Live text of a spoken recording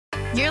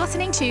You're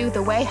listening to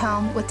The Way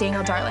Home with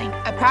Daniel Darling,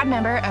 a proud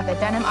member of the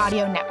Venom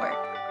Audio Network.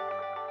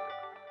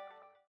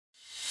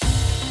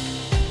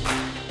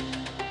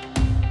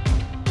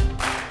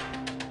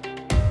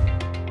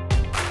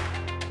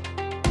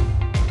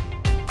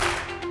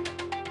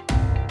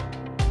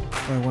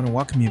 I want to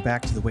welcome you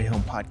back to the Way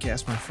Home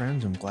podcast, my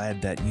friends. I'm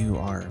glad that you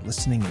are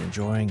listening and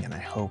enjoying, and I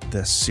hope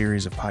this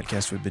series of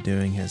podcasts we've been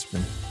doing has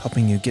been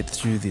helping you get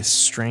through these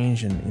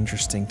strange and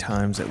interesting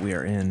times that we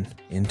are in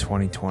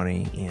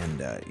 2020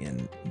 and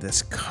in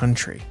this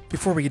country.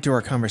 Before we get to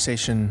our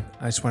conversation,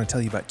 I just want to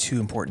tell you about two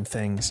important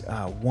things.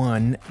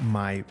 One,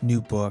 my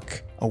new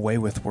book, Away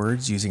with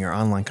Words, Using Our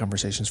Online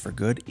Conversations for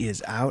Good,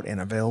 is out and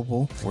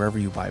available wherever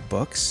you buy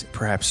books.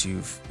 Perhaps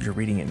you're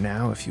reading it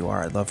now. If you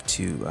are, I'd love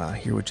to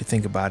hear what you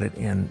think about it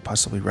and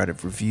possibly write a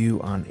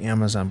review on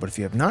Amazon. But if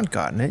you have not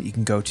gotten it, you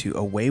can go to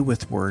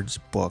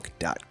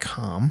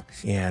awaywithwordsbook.com,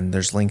 and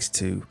there's links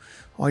to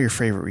all your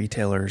favorite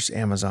retailers: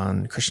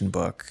 Amazon, Christian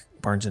Book,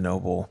 Barnes &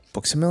 Noble,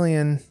 Books A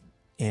Million,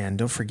 and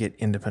don't forget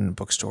independent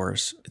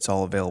bookstores. It's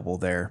all available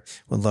there.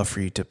 Would love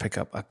for you to pick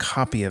up a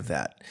copy of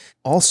that.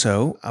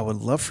 Also, I would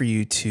love for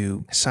you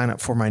to sign up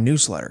for my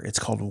newsletter. It's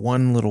called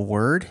One Little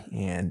Word,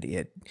 and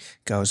it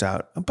goes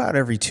out about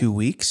every 2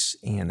 weeks.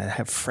 And I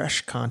have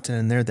fresh content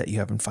in there that you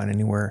haven't found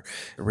anywhere.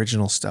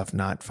 Original stuff,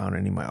 not found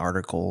in any of my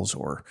articles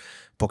or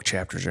book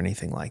chapters or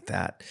anything like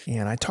that.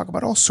 And I talk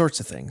about all sorts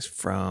of things,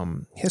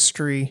 from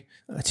history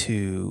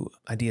to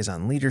ideas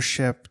on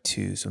leadership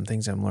to some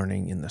things I'm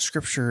learning in the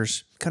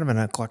scriptures, kind of an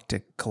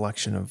eclectic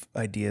collection of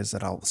ideas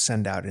that I'll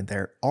send out in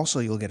there. Also,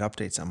 you'll get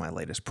updates on my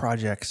latest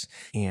projects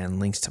and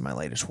links to my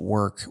latest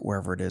work,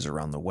 wherever it is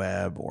around the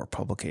web or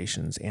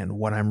publications, and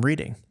what I'm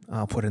reading.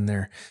 I'll put in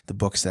there the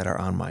books that are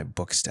on my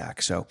book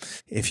stack. So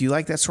if you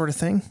like that sort of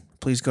thing,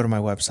 please go to my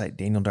website,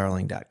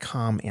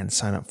 danieldarling.com, and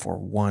sign up for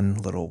One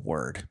Little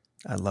Word.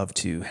 I'd love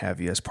to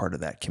have you as part of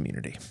that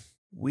community.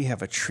 We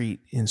have a treat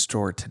in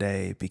store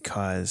today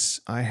because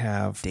I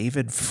have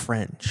David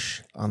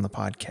French on the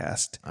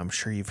podcast. I'm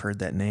sure you've heard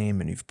that name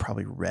and you've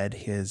probably read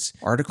his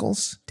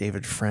articles.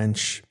 David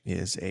French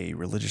is a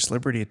religious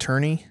liberty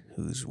attorney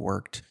who's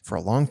worked for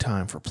a long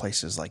time for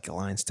places like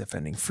Alliance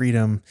Defending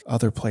Freedom,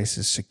 other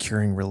places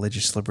securing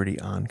religious liberty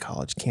on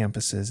college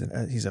campuses.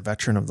 And he's a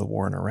veteran of the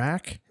war in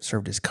Iraq,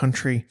 served his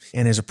country,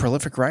 and is a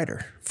prolific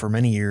writer. For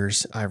many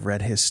years, I've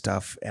read his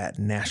stuff at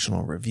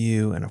National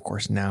Review, and of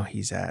course now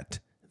he's at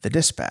The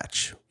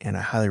Dispatch, and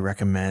I highly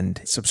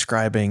recommend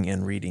subscribing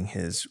and reading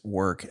his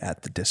work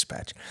at The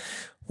Dispatch.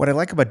 What I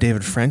like about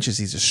David French is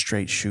he's a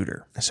straight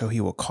shooter, so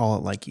he will call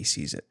it like he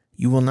sees it.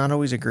 You will not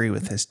always agree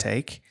with his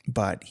take,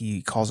 but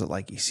he calls it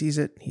like he sees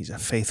it. He's a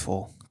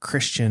faithful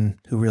Christian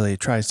who really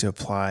tries to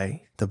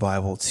apply the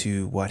Bible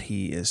to what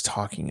he is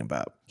talking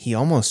about. He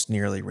almost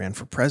nearly ran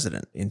for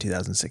president in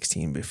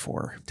 2016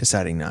 before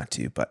deciding not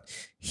to, but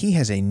he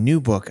has a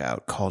new book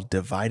out called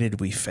Divided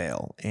We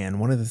Fail. And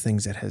one of the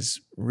things that has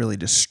really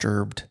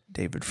disturbed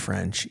David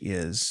French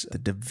is the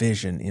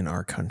division in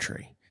our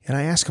country. And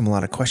I ask him a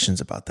lot of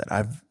questions about that.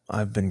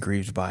 I've been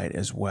grieved by it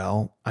as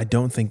well. I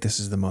don't think this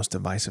is the most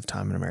divisive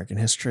time in American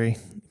history.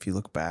 If you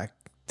look back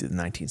to the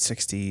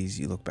 1960s,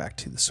 you look back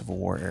to the Civil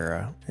War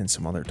era and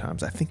some other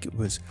times, I think it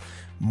was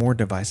more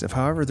divisive.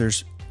 However,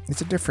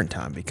 it's a different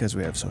time because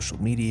we have social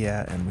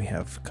media and we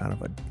have kind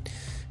of a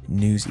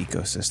news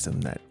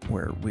ecosystem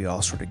where we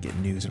all sort of get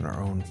news in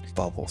our own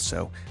bubble.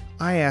 So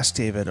I asked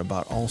David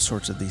about all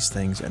sorts of these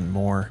things and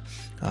more.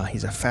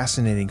 He's a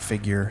fascinating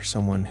figure,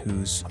 someone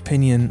whose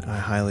opinion I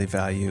highly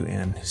value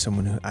and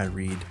someone who I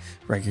read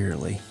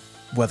regularly,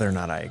 whether or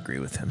not I agree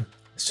with him.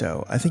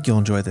 So I think you'll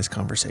enjoy this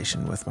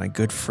conversation with my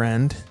good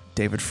friend,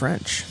 David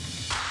French.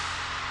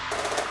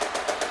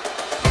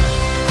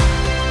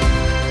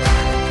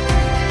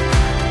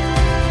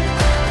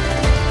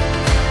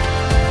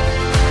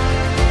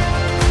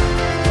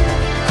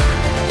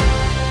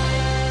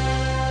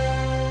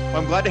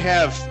 I'm glad to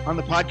have on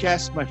the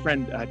podcast my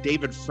friend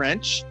David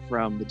French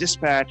from The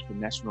Dispatch, from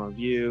National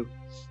Review,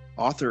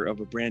 author of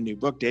a brand new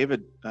book.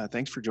 David,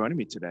 thanks for joining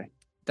me today.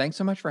 Thanks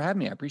so much for having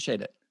me. I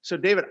appreciate it. So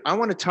David, I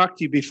want to talk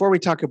to you before we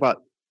talk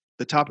about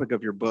the topic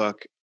of your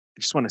book.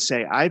 I just want to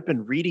say I've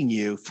been reading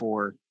you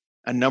for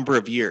a number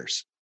of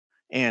years.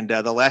 And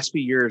the last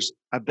few years,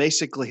 I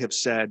basically have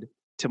said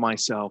to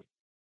myself,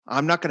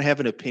 I'm not going to have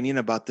an opinion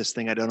about this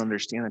thing I don't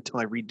understand until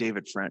I read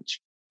David French.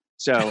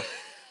 So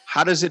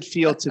how does it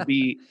feel to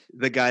be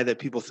the guy that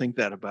people think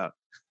that about?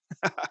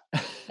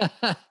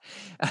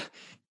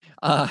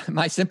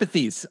 My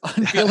sympathies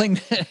on feeling,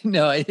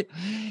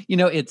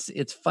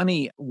 it's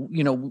funny,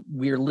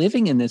 we're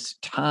living in this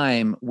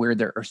time where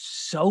there are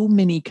so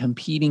many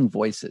competing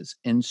voices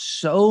and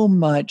so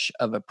much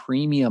of a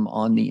premium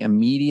on the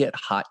immediate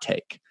hot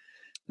take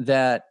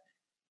that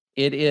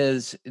it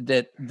is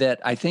that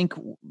I think,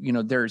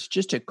 there's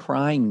just a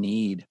crying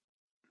need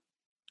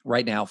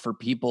right now for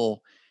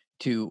people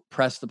to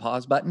press the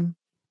pause button,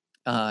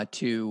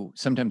 to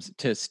sometimes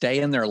to stay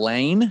in their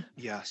lane.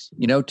 Yes.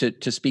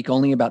 To speak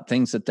only about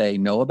things that they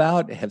know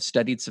about, have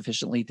studied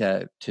sufficiently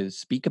to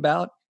speak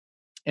about,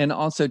 and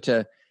also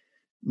to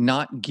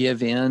not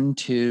give in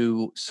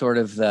to sort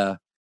of the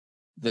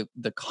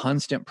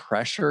constant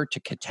pressure to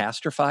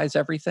catastrophize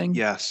everything.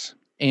 Yes.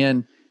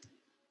 And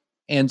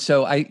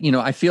so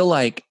I feel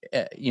like,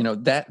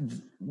 that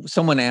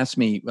someone asked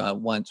me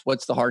once,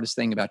 what's the hardest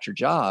thing about your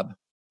job?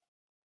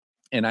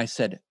 And I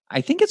said, I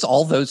think it's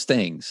all those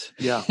things.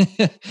 Yeah.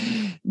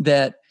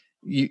 That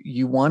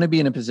you want to be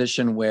in a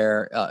position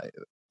where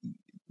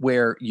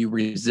you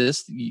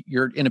resist,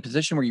 you're in a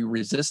position where you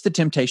resist the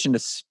temptation to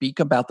speak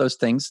about those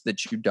things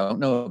that you don't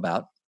know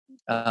about.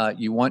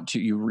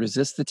 You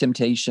resist the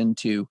temptation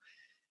to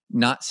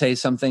not say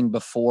something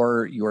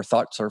before your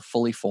thoughts are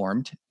fully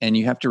formed, and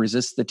you have to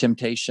resist the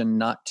temptation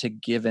not to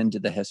give in to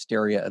the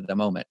hysteria of the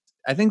moment.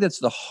 I think that's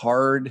the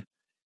hard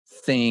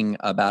thing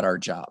about our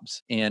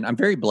jobs. And I'm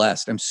very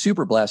blessed. I'm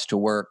super blessed to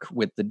work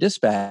with the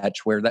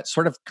Dispatch, where that's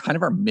sort of kind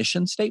of our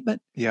mission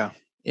statement Yeah.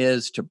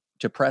 is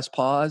to press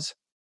pause,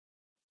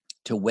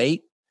 to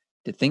wait,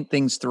 to think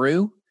things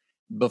through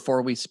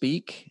before we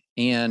speak.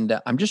 And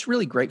I'm just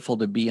really grateful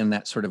to be in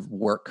that sort of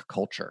work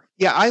culture.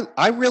 Yeah,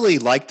 I really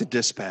like the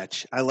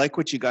Dispatch. I like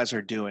what you guys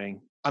are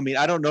doing. I mean,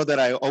 I don't know that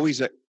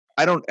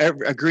I don't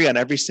ever agree on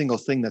every single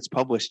thing that's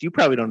published. You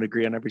probably don't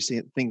agree on every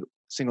single thing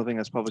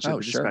that's published in Oh,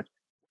 the sure. Dispatch.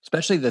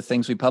 Especially the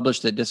things we publish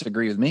that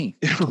disagree with me.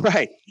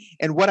 Right.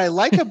 And what I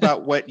like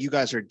about what you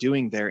guys are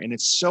doing there, and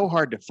it's so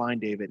hard to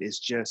find, David, is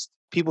just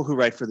people who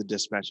write for the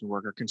Dispatch and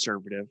work are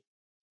conservative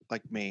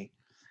like me,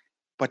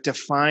 but to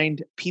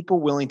find people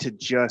willing to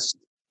just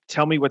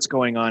tell me what's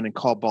going on and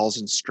call balls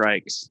and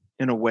strikes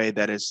in a way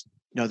that is,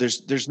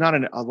 there's not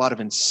a lot of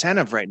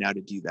incentive right now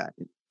to do that.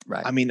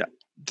 Right. I mean,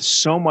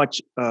 so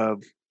much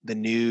of the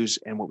news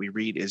and what we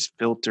read is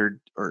filtered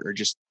or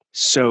just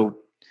so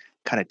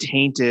kind of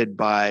tainted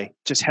by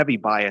just heavy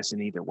bias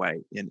in either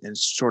way, and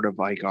sort of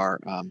like our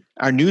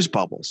news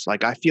bubbles.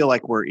 Like I feel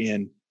like we're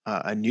in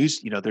a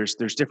news,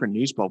 there's different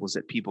news bubbles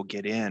that people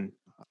get in.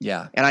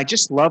 Yeah. And I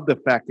just love the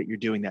fact that you're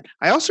doing that.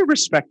 I also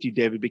respect you,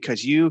 David,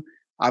 because you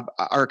are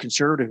a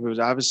conservative who has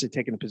obviously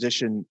taken a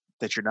position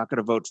that you're not going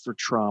to vote for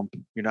Trump.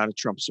 You're not a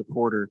Trump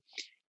supporter.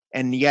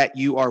 And yet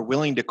you are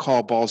willing to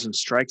call balls and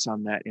strikes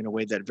on that in a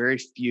way that very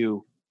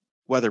few,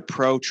 whether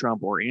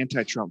pro-Trump or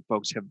anti-Trump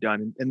folks have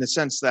done, in the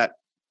sense that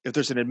if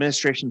there's an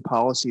administration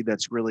policy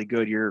that's really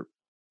good, you'll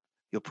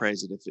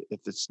praise it. If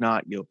it's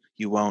not,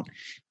 you won't.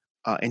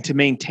 And to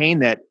maintain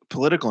that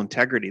political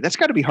integrity, that's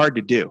got to be hard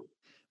to do.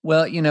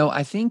 Well,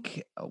 I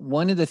think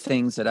one of the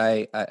things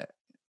that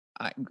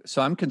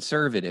so I'm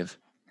conservative,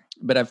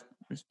 but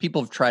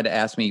people have tried to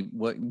ask me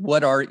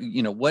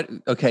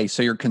okay,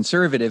 so you're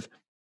conservative.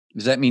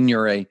 Does that mean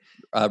you're a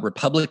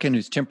Republican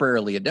who's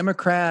temporarily a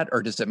Democrat,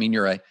 or does that mean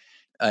you're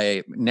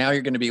now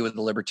you're going to be with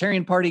the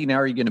Libertarian Party?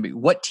 Now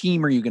what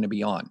team are you going to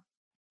be on?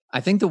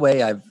 I think the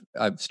way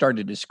I've started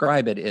to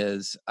describe it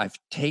is I've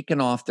taken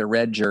off the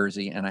red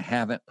jersey and I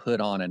haven't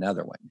put on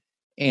another one.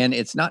 And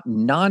it's not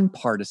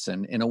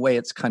nonpartisan. In a way,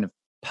 it's kind of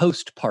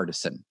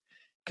post-partisan,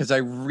 because I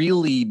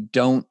really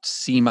don't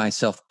see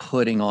myself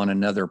putting on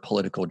another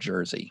political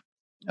jersey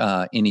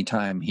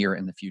anytime here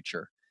in the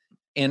future.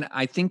 And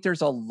I think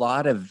there's a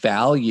lot of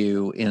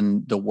value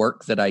in the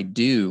work that I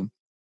do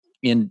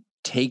in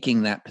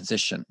taking that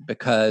position,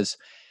 because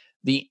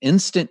the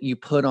instant you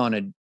put on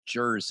a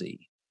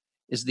jersey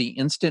is the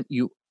instant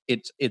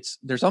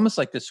there's almost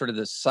like this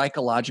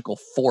psychological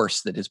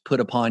force that is put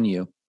upon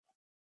you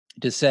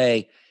to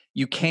say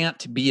you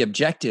can't be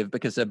objective,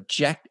 because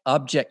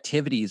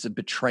objectivity is a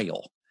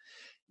betrayal.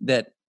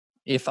 That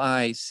if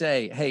I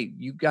say, hey,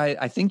 you guys,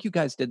 I think you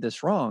guys did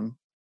this wrong,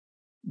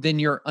 then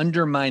you're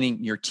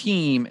undermining your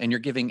team and you're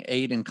giving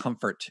aid and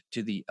comfort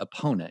to the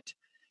opponent.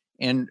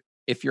 And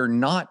if you're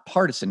not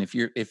partisan, and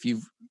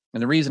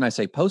the reason I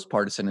say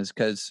post-partisan is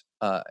because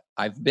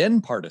I've been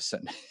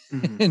partisan.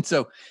 Mm-hmm. And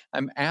so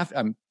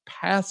I'm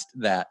past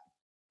that.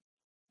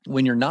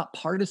 When you're not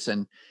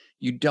partisan,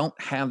 you don't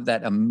have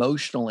that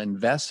emotional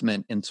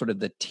investment in sort of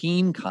the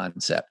team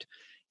concept.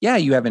 Yeah,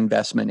 you have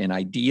investment in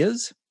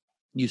ideas.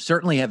 You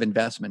certainly have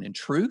investment in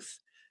truth.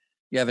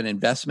 You have an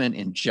investment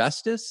in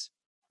justice,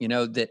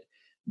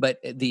 but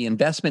the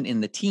investment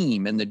in the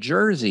team and the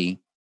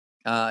jersey,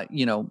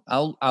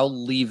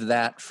 I'll leave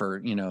that for,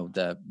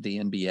 the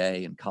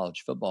NBA and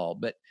college football.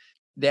 But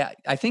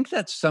I think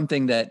that's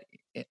something that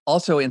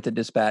also in the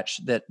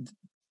Dispatch,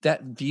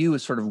 that view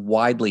is sort of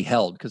widely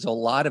held, because a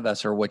lot of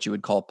us are what you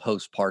would call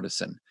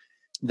post-partisan,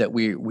 that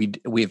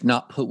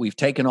we've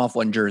taken off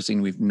one jersey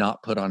and we've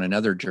not put on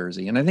another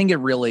jersey. And I think it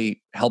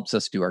really helps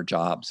us do our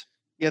jobs.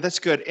 Yeah, that's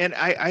good. And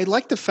I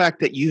like the fact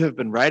that you have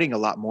been writing a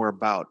lot more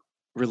about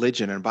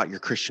religion and about your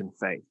Christian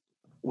faith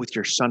with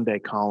your Sunday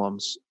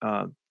columns.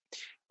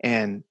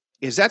 And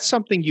is that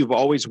something you've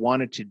always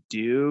wanted to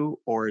do,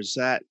 or is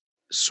that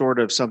sort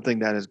of something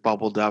that has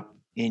bubbled up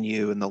in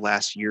you in the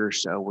last year or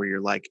so, where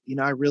you're like,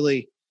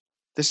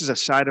 this is a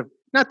side of,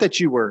 not that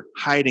you were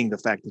hiding the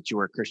fact that you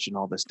were a Christian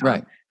all this time,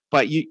 right,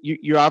 but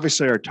you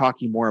obviously are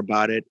talking more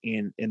about it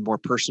in more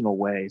personal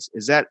ways.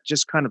 Is that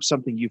just kind of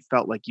something you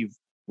felt like you've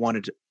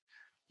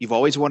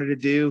always wanted to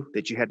do,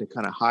 that you had to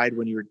kind of hide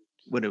when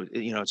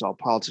it's all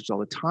politics all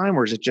the time?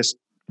 Or is it just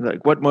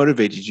Like, what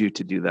motivated you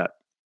to do that?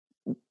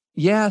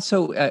 Yeah,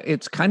 so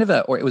it's kind of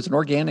it was an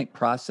organic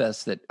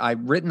process that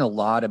I've written a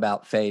lot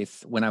about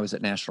faith when I was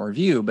at National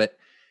Review, but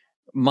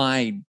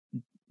my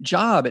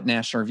job at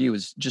National Review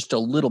was just a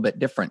little bit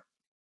different.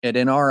 At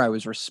NR, I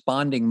was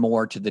responding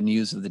more to the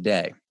news of the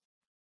day.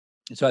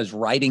 So I was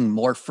writing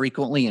more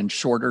frequently in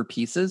shorter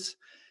pieces.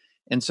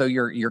 And so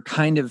you're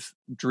kind of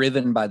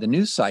driven by the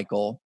news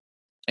cycle.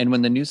 And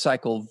when the news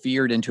cycle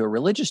veered into a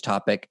religious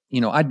topic,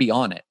 I'd be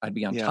on it. I'd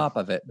be on top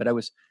of it. But I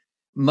was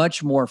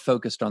much more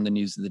focused on the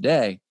news of the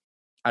day.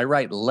 I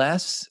write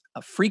less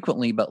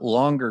frequently, but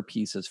longer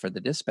pieces for the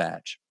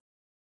Dispatch.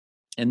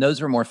 And those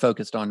were more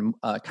focused on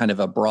kind of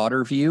a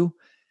broader view.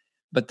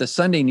 But the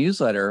Sunday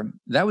newsletter,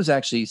 that was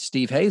actually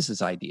Steve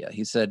Hayes' idea.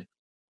 He said,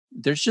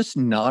 there's just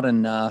not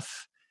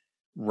enough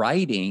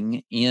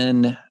writing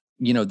in,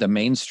 the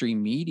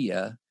mainstream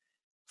media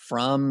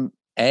from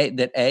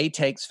A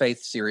takes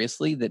faith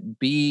seriously, that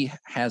B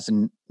has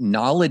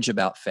knowledge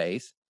about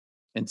faith,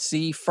 and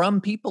C,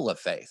 from people of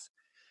faith.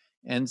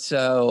 And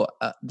so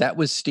that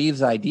was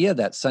Steve's idea,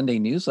 that Sunday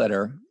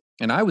newsletter.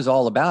 And I was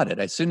all about it.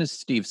 As soon as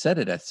Steve said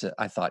it,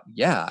 I thought,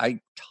 yeah, I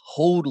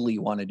totally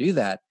want to do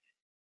that.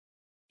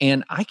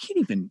 And I can't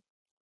even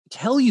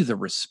tell you the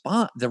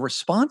response. The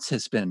response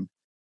has been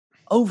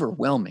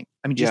overwhelming.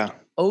 I mean, just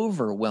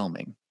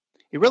overwhelming.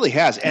 It really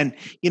has. And,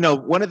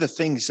 one of the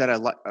things that I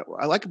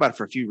like about it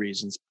for a few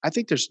reasons, I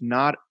think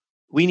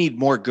we need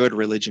more good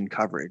religion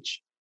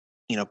coverage,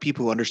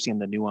 people who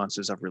understand the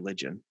nuances of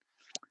religion,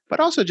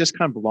 but also just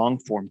kind of long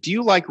form. Do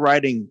you like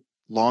writing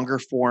longer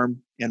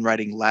form and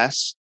writing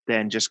less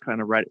than just kind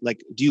of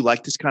do you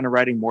like this kind of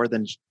writing more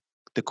than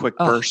the quick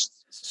bursts?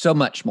 So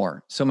much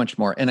more.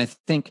 And I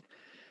think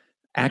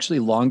actually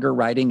longer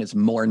writing is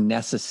more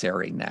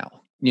necessary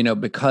now,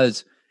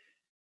 because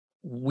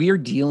we're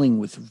dealing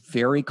with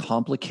very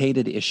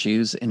complicated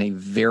issues in a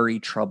very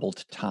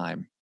troubled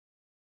time.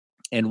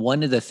 And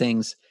one of the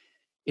things,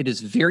 it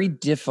is very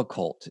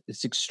difficult,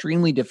 it's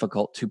extremely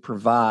difficult to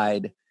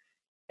provide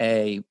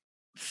a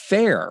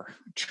fair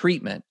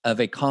treatment of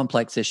a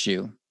complex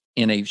issue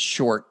in a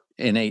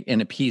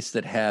piece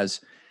that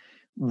has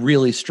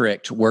really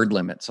strict word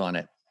limits on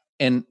it.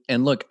 And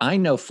look, I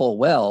know full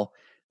well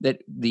that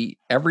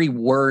every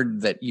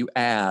word that you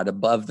add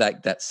above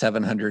that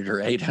 700 or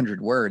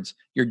 800 words,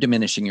 you're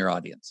diminishing your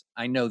audience.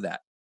 I know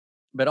that.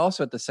 But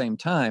also at the same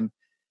time,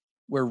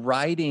 we're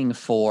writing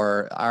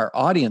for our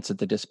audience at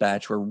the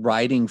Dispatch. We're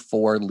writing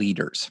for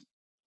leaders.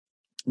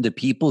 The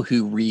people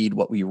who read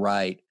what we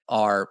write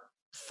are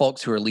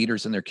folks who are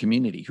leaders in their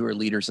community, who are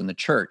leaders in the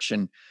church,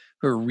 and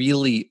who are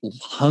really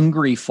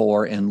hungry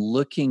for and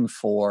looking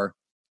for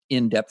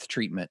in-depth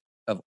treatment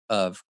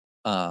of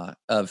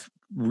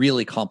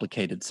really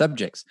complicated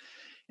subjects.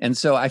 And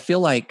so I feel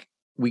like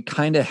we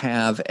kind of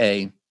have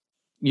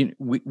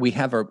we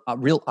have a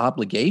real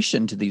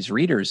obligation to these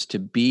readers to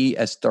be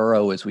as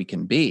thorough as we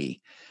can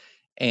be.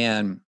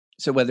 And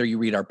so whether you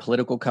read our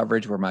political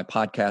coverage, where my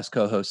podcast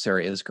co-host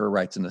Sarah Isger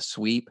writes in the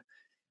sweep,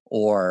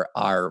 or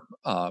our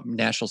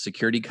national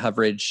security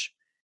coverage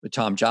with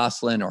Tom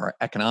Jocelyn, or our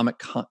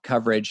economic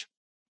coverage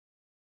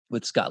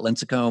with Scott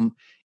Lincecum,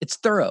 it's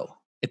thorough.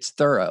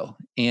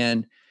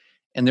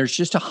 And there's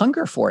just a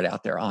hunger for it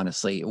out there,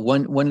 honestly.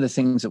 One of the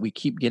things that we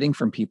keep getting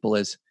from people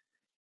is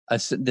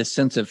this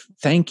sense of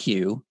thank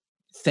you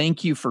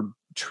for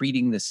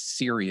treating this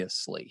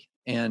seriously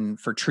and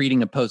for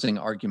treating opposing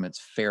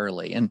arguments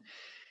fairly. And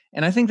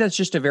I think that's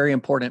just a very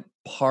important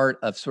part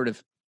of sort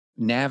of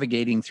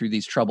navigating through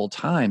these troubled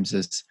times.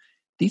 Is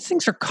these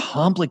things are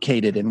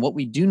complicated, and what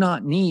we do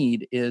not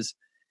need is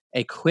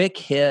a quick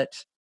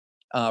hit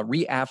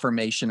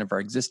reaffirmation of our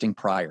existing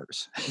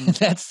priors.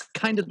 That's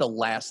kind of the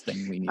last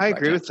thing we need. I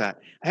agree with that.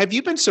 Have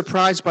you been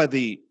surprised by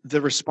the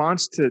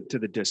response to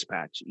the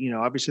Dispatch?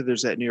 Obviously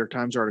there's that New York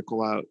Times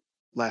article out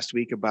last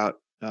week about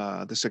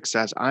the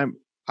success.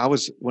 I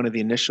was one of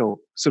the initial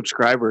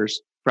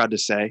subscribers, proud to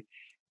say,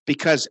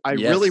 because I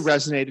really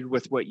resonated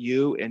with what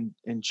you and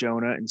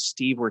Jonah and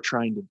Steve were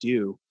trying to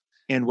do,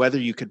 and whether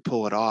you could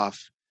pull it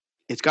off.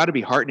 It's got to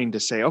be heartening to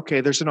say,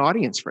 okay, there's an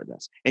audience for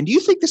this. And do you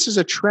think this is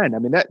a trend? I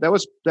mean,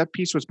 that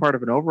piece was part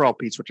of an overall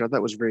piece, which I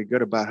thought was very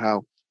good, about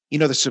how,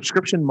 the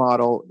subscription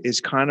model is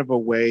kind of a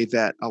way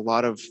that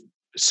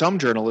some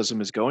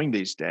journalism is going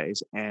these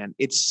days. And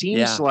it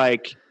seems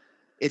like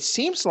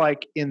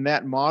in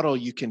that model,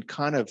 you can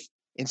kind of,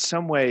 in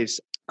some ways,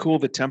 cool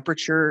the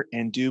temperature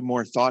and do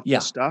more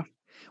thoughtful stuff.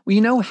 Well,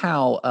 you know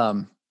how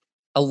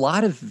a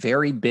lot of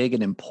very big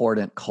and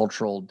important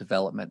cultural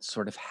developments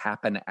sort of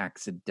happen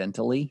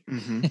accidentally.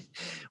 Mm-hmm.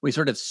 We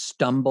sort of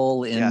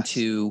stumble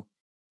into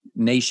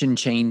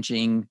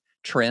nation-changing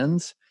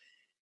trends.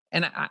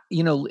 And,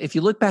 if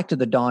you look back to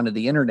the dawn of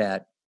the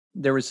internet,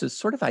 there was this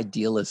sort of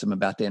idealism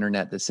about the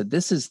internet that said,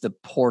 this is the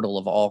portal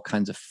of all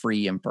kinds of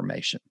free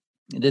information.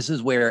 This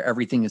is where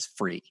everything is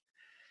free.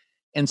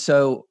 And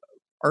so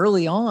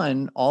early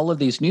on, all of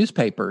these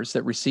newspapers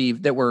that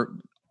were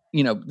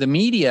the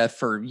media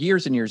for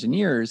years and years and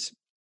years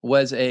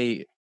was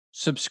a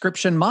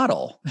subscription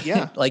model.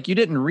 Yeah. Like you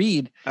didn't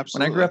read.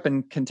 Absolutely. When I grew up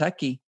in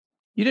Kentucky,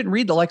 You didn't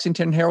read the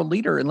Lexington Herald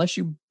Leader unless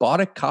you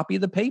bought a copy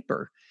of the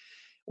paper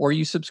or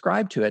you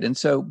subscribe to it. And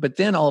so, but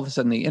then all of a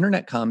sudden the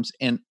internet comes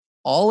and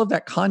all of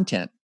that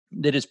content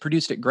that is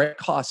produced at great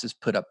cost is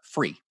put up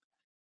free.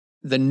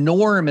 The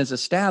norm is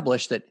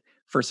established that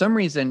for some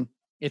reason,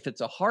 if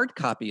it's a hard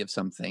copy of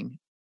something,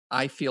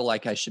 I feel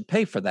like I should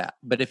pay for that.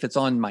 But if it's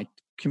on my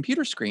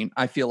computer screen,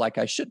 I feel like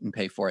I shouldn't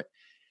pay for it.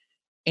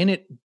 And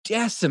it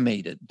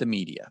decimated the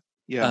media,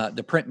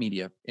 the print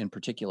media in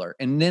particular.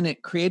 And then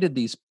it created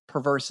these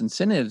perverse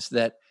incentives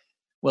that,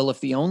 well, if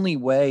the only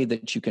way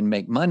that you can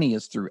make money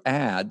is through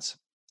ads,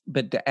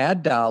 but the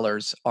ad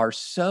dollars are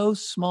so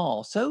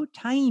small, so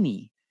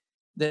tiny,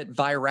 that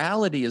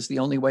virality is the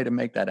only way to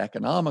make that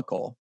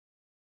economical.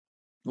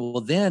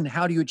 Well, then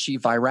how do you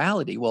achieve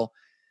virality? Well,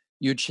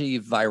 you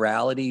achieve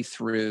virality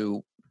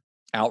through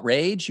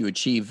outrage. You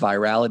achieve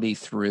virality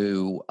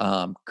through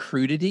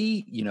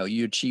crudity.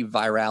 You achieve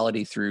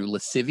virality through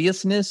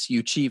lasciviousness.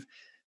 You achieve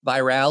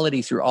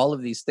virality through all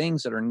of these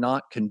things that are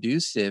not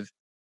conducive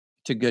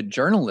to good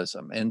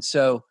journalism. And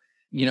so,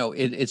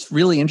 it's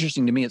really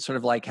interesting to me. It's sort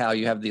of like how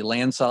you have the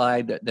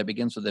landslide that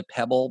begins with a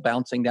pebble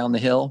bouncing down the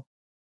hill.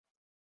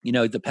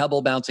 The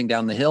pebble bouncing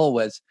down the hill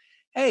was,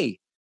 hey,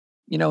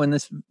 in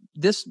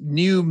this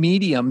new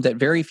medium that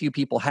very few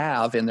people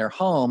have in their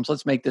homes,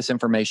 let's make this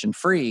information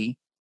free,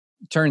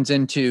 turns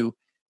into,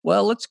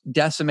 well, let's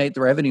decimate the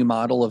revenue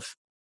model of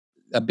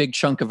a big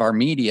chunk of our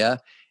media,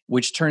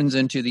 which turns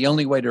into the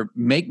only way to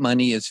make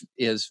money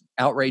is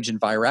outrage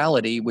and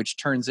virality, which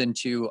turns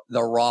into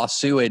the raw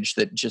sewage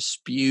that just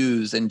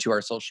spews into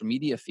our social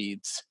media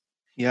feeds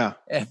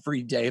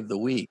every day of the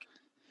week.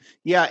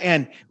 Yeah.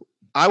 And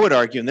I would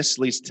argue, and this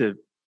leads to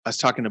us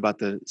talking about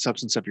the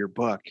substance of your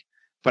book,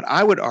 but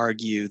I would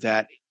argue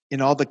that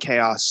in all the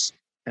chaos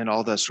and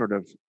all the sort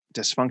of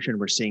dysfunction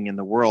we're seeing in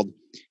the world,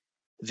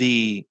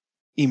 the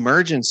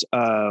emergence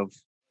of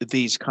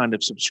these kind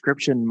of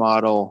subscription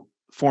model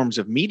forms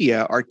of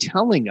media are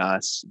telling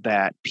us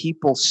that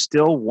people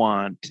still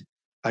want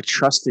a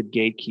trusted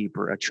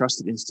gatekeeper, a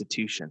trusted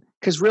institution.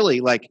 Because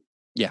really,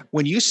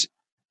 when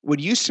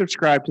you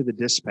subscribe to the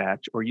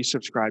Dispatch or you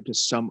subscribe to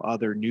some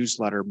other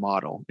newsletter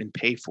model and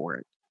pay for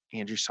it,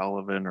 Andrew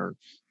Sullivan or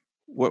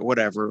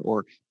whatever,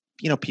 or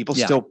people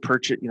still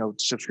purchase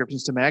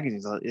subscriptions to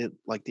magazines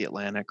like The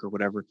Atlantic or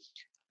whatever.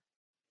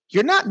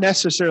 You're not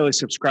necessarily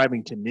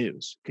subscribing to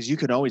news because you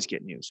can always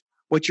get news.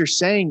 What you're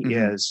saying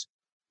is,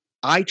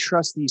 I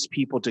trust these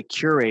people to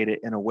curate it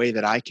in a way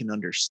that I can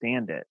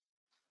understand it.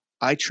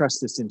 I trust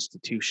this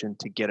institution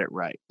to get it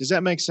right. Does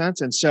that make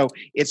sense? And so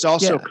it's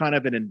also kind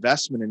of an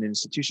investment in an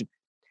institution.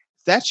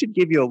 That should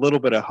give you a little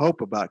bit of hope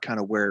about kind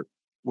of where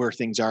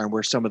things are and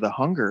where some of the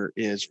hunger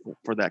is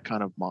for that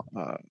kind of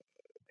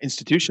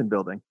institution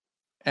building.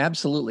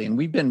 Absolutely. And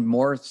we've been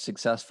more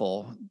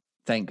successful,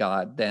 thank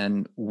God,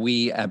 than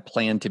we had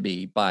planned to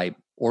be by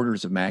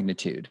orders of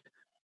magnitude.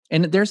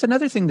 And there's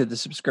another thing that the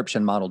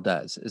subscription model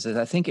does is that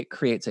I think it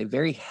creates a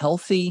very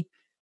healthy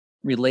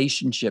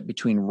relationship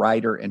between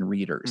writer and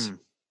readers.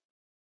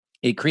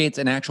 It creates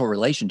an actual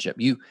relationship.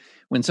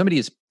 When somebody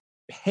is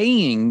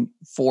paying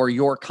for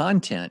your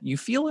content, you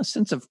feel a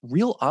sense of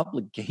real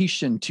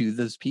obligation to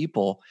those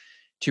people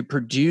to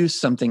produce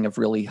something of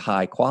really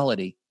high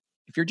quality.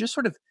 If you're just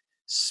sort of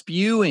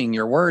spewing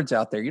your words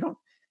out there, you don't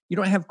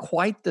have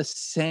quite the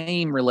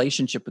same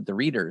relationship with the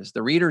readers.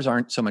 The readers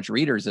aren't so much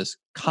readers as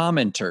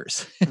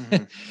commenters.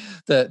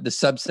 The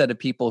subset of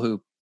people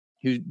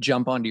who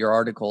jump onto your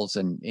articles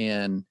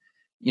and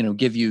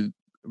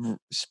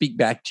speak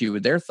back to you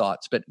with their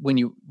thoughts. But when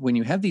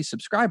you have these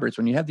subscribers,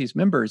 when you have these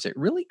members, it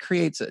really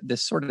creates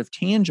this sort of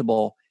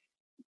tangible,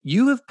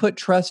 you have put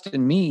trust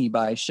in me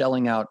by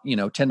shelling out,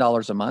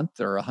 $10 a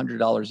month or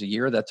 $100 a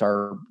year. That's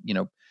our,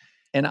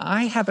 and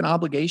I have an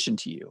obligation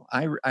to you.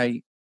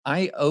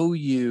 I owe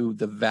you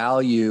the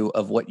value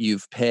of what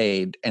you've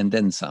paid and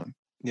then some.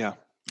 Yeah.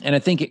 And I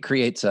think it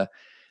creates a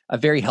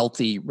very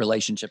healthy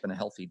relationship and a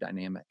healthy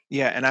dynamic.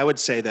 Yeah. And I would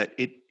say that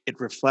it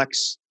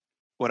reflects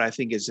what I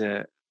think is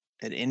an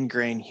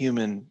ingrained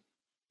human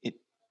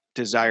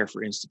desire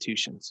for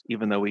institutions.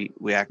 Even though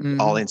we act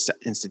all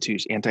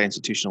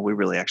anti-institutional, we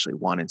really actually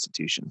want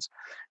institutions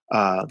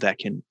that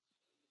can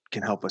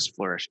help us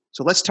flourish.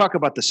 So let's talk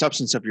about the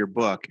substance of your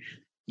book.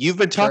 You've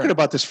been talking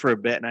about this for a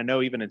bit, and I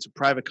know even in some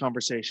private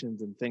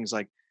conversations and things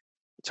like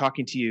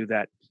talking to you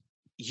that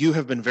you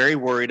have been very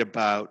worried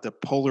about the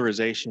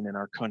polarization in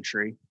our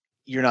country.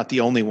 You're not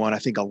the only one. I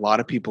think a lot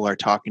of people are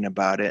talking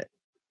about it,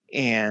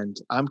 and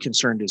I'm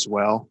concerned as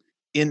well.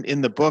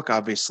 In the book,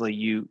 obviously,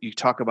 you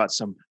talk about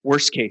some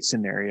worst case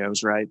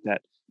scenarios, right?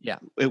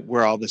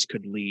 Where all this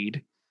could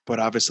lead, but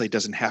obviously it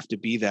doesn't have to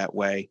be that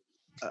way.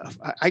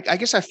 I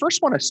guess I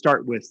first want to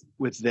start with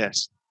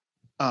this.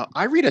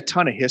 I read a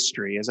ton of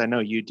history, as I know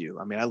you do.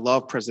 I mean, I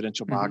love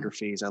presidential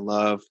biographies. I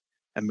love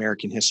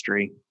American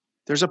history.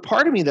 There's a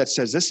part of me that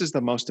says this is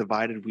the most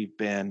divided we've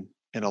been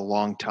in a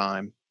long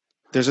time.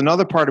 There's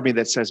another part of me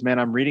that says, man,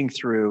 I'm reading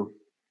through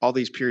all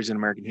these periods in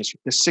American history.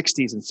 The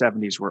 60s and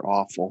 70s were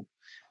awful.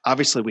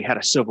 Obviously, we had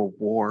a civil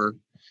war.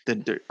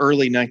 The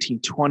early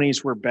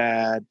 1920s were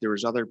bad. There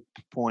was other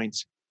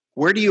points.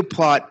 Where do you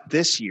plot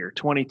this year,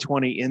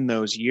 2020, in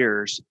those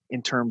years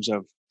in terms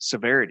of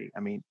severity? I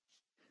mean,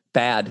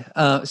 bad.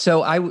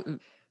 So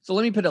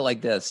let me put it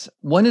like this.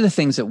 One of the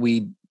things that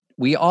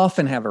we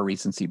often have a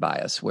recency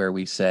bias where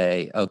we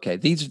say, okay,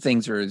 these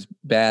things are as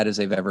bad as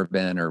they've ever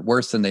been or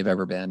worse than they've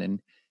ever been.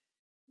 And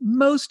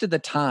most of the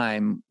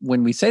time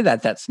when we say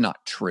that, that's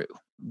not true,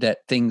 that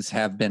things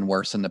have been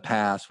worse in the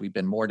past. We've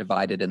been more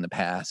divided in the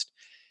past.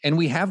 And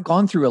we have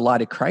gone through a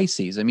lot of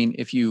crises. I mean,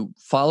 if you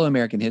follow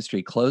American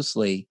history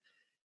closely,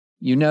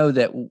 you know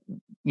that,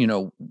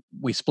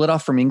 we split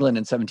off from England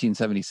in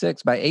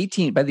 1776. By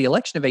the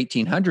election of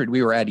 1800,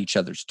 we were at each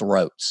other's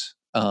throats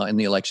in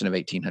the election of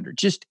 1800,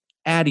 just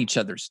at each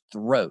other's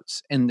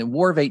throats. In the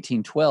War of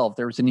 1812,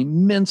 there was an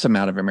immense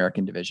amount of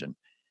American division.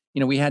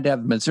 We had to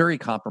have Missouri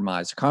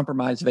Compromise,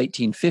 Compromise of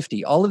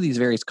 1850, all of these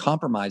various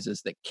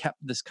compromises that kept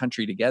this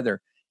country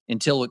together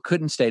until it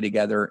couldn't stay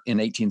together in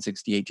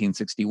 1860,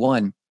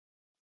 1861.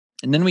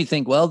 And then we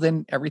think, well,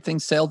 then everything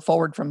sailed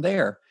forward from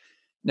there.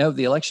 No,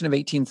 the election of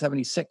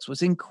 1876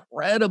 was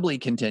incredibly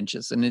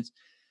contentious. And it's,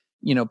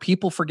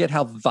 people forget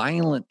how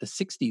violent the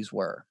 60s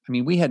were. I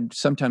mean, we had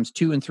sometimes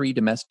 2 and 3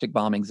 domestic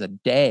bombings a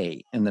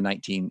day in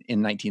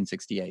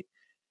 1968.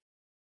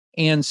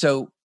 And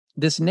so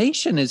this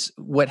nation is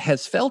what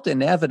has felt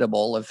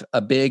inevitable of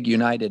a big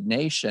united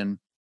nation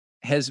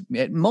has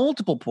at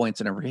multiple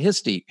points in our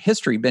history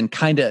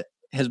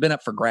has been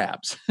up for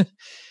grabs.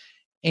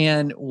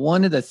 And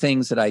one of the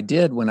things that I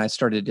did when I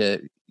started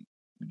to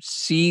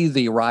see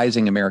the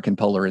rising American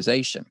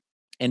polarization,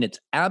 and it's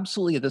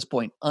absolutely at this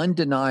point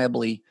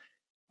undeniably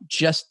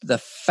just the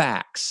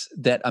facts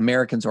that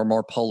Americans are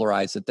more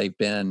polarized than they've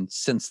been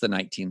since the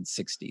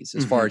 1960s,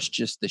 as far as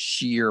just the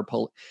sheer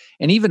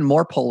and even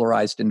more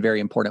polarized in very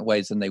important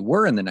ways than they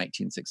were in the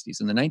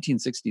 1960s. In the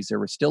 1960s, there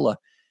was still a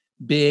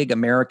big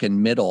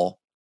American middle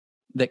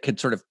that could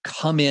sort of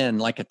come in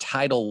like a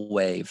tidal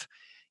wave.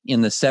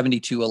 In the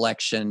 72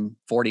 election,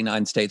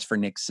 49 states for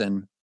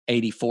Nixon,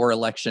 84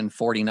 election,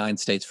 49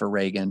 states for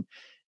Reagan.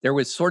 There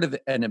was sort of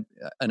an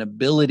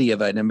ability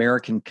of an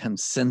American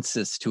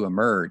consensus to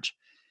emerge.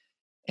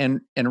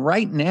 And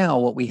right now,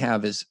 what we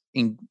have is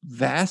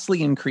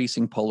vastly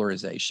increasing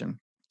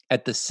polarization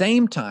at the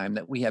same time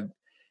that we have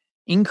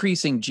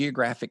increasing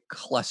geographic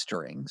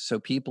clustering. So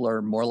people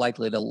are more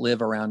likely to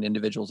live around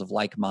individuals of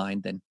like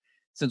mind than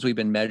since we've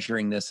been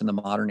measuring this in the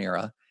modern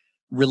era.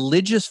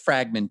 Religious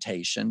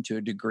fragmentation to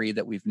a degree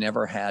that we've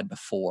never had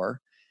before,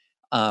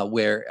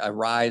 where a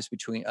rise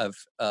of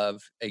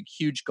a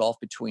huge gulf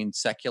between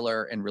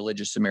secular and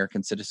religious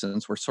American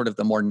citizens, where sort of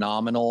the more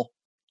nominal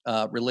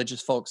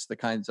religious folks, the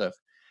kinds of,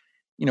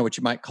 what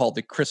you might call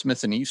the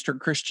Christmas and Easter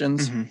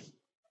Christians,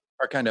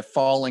 are kind of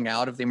falling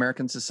out of the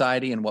American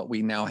society. And what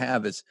we now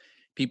have is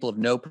people of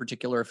no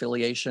particular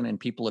affiliation and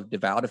people of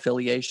devout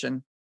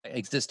affiliation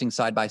existing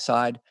side by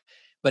side,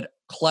 but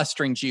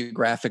clustering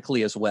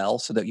geographically as well,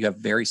 so that you have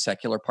very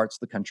secular parts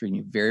of the country and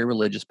you have very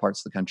religious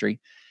parts of the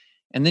country.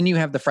 And then you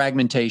have the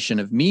fragmentation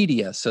of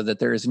media, so that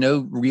there is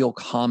no real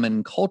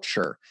common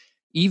culture,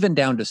 even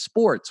down to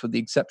sports, with the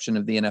exception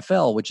of the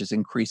NFL, which is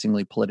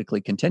increasingly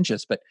politically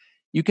contentious. But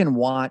you can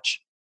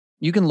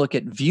look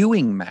at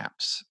viewing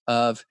maps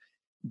of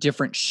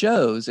different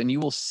shows, and you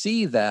will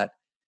see that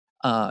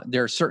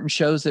there are certain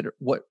shows that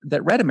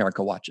Red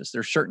America watches.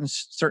 There are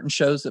certain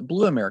shows that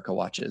Blue America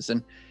watches.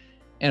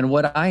 And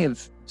what I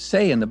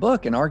say in the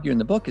book and argue in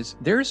the book is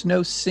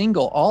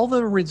all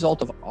the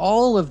result of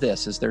all of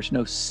this is there's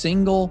no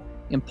single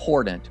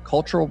important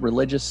cultural,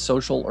 religious,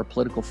 social, or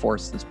political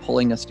force that's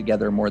pulling us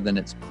together more than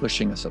it's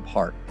pushing us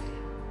apart.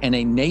 And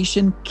a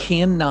nation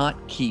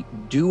cannot keep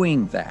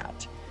doing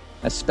that,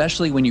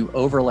 especially when you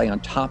overlay on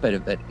top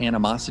of it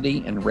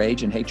animosity and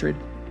rage and hatred.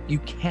 You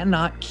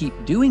cannot keep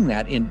doing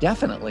that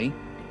indefinitely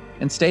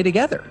and stay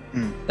together.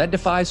 That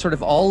defies sort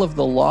of all of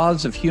the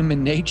laws of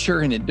human nature,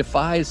 and it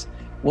defies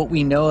what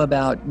we know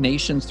about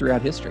nations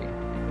throughout history.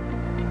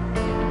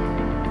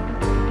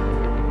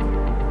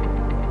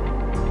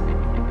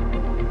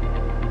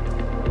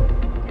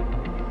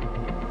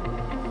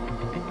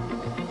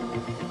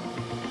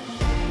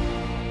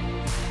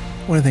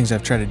 One of the things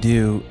I've tried to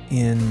do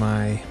in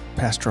my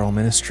pastoral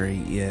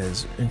ministry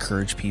is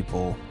encourage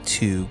people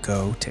to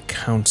go to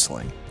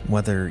counseling,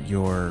 whether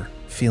you're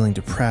feeling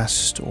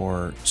depressed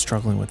or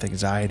struggling with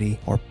anxiety,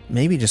 or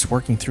maybe just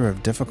working through a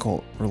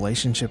difficult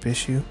relationship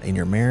issue in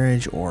your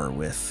marriage or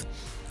with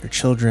your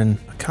children.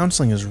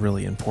 Counseling is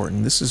really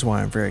important. This is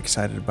why I'm very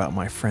excited about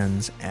my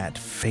friends at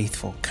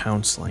Faithful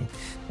Counseling.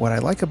 What I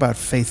like about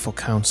Faithful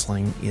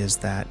Counseling is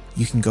that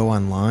you can go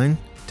online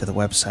to the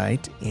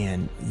website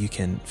and you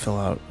can fill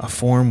out a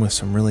form with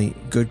some really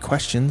good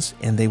questions,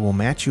 and they will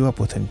match you up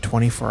within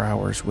 24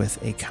 hours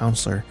with a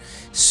counselor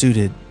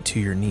suited to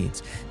your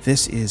needs.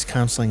 This is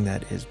counseling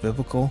that is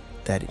biblical,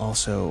 that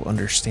also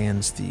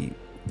understands the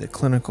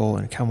clinical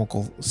and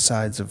chemical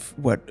sides of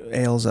what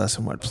ails us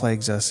and what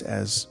plagues us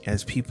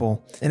as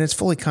people, and it's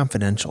fully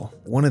confidential.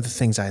 One of the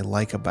things I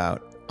like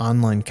about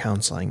online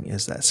counseling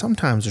is that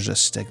sometimes there's a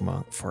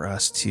stigma for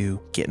us to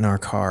get in our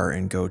car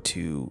and go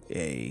to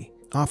a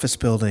office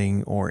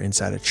building or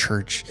inside a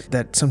church,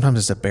 that sometimes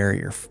is a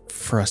barrier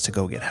for us to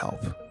go get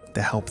help,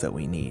 the help that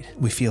we need.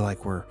 We feel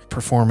like we're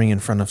performing in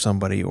front of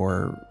somebody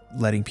or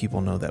letting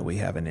people know that we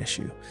have an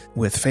issue.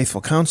 With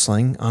Faithful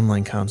Counseling,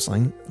 online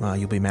counseling,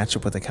 you'll be matched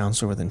up with a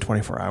counselor within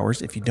 24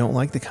 hours. If you don't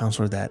like the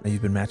counselor that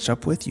you've been matched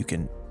up with, you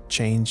can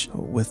change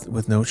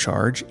with no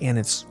charge, and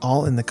it's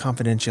all in the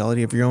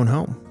confidentiality of your own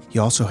home.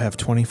 You also have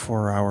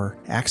 24-hour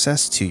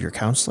access to your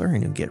counselor,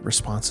 and you'll get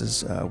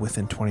responses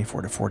within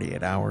 24 to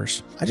 48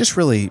 hours. I just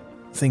really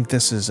think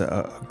this is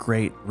a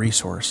great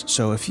resource.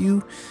 So if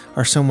you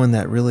are someone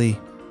that really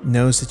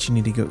knows that you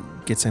need to go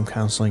get some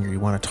counseling, or you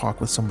want to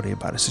talk with somebody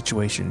about a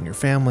situation in your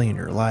family, in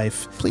your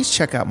life, please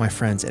check out my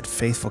friends at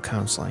Faithful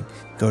Counseling.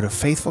 Go to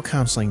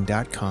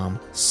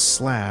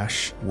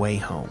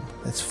faithfulcounseling.com/wayhome.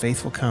 That's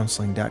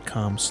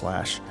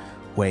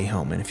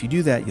faithfulcounseling.com/wayhome. And if you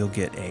do that, you'll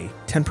get a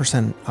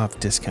 10% off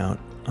discount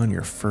on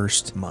your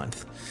first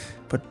month.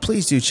 But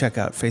please do check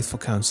out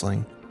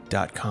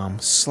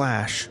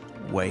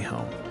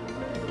faithfulcounseling.com/wayhome.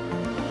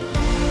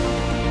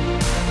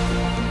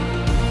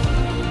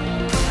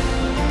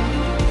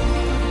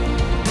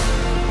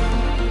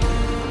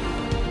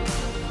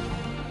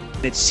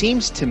 It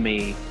seems to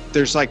me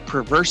there's like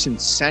perverse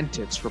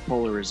incentives for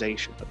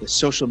polarization. The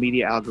social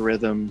media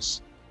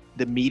algorithms,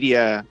 the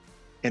media,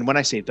 and when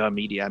I say the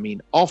media, I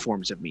mean all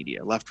forms of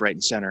media, left, right,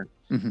 and center.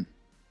 Mm-hmm.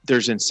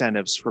 There's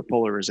incentives for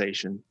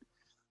polarization.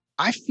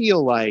 I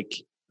feel like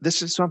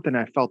this is something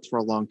I felt for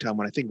a long time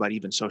when I think about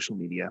even social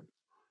media,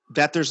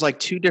 that there's like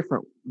two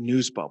different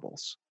news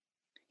bubbles.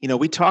 You know,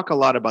 we talk a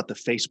lot about the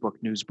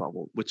Facebook news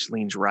bubble, which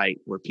leans right,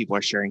 where people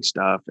are sharing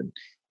stuff, and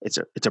it's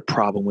a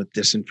problem with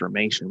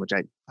disinformation, which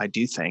I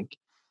do think.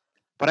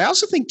 But I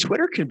also think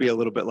Twitter can be a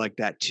little bit like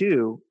that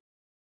too,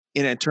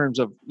 in terms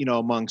of, you know,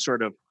 among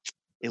sort of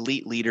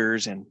elite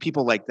leaders and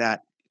people like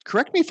that.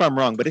 Correct me if I'm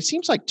wrong, but it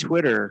seems like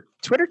Twitter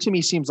to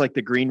me seems like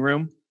the green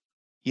room,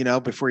 you know,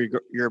 before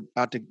you're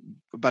about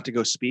to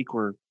go speak,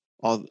 where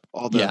all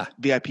the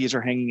VIPs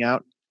are hanging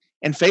out.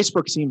 And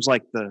Facebook seems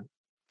like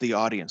the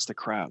audience, the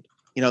crowd.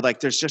 You know, like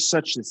there's just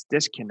such this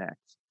disconnect.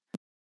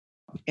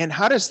 And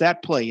how does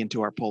that play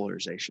into our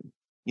polarization?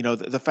 You know,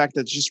 the fact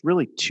that it's just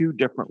really two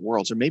different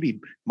worlds, or maybe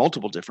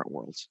multiple different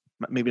worlds,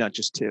 maybe not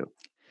just two.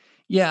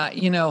 Yeah,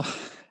 you know,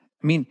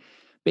 I mean,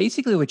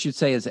 basically what you'd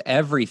say is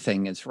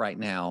everything is right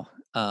now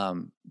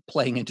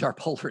playing into our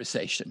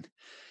polarization.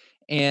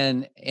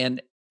 And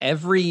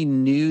every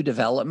new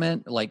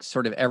development, like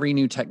sort of every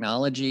new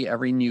technology,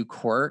 every new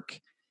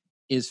quirk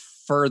is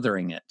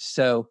furthering it.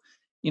 So,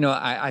 you know,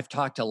 I've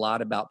talked a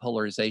lot about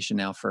polarization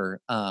now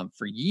for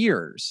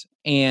years,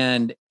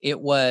 and it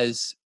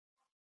was,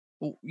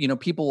 you know,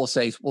 people will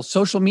say, well,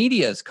 social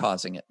media is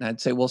causing it. And I'd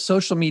say, well,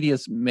 social media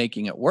is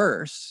making it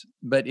worse.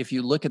 But if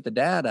you look at the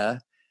data,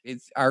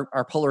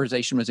 our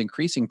polarization was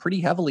increasing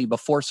pretty heavily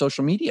before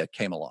social media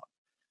came along.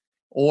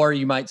 Or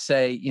you might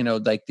say, you know,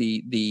 like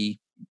the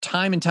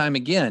time and time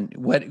again,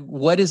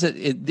 what is it?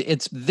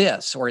 It's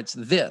this, or it's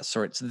this,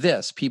 or it's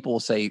this. People will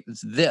say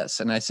it's this.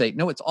 And I say,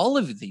 no, it's all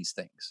of these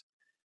things.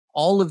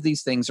 All of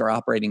these things are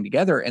operating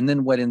together. And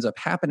then what ends up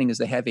happening is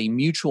they have a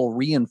mutual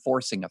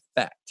reinforcing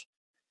effect.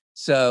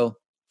 So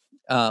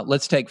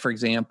let's take, for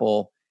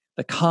example,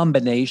 the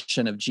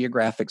combination of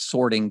geographic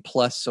sorting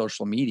plus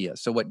social media.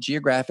 So what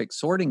geographic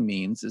sorting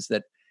means is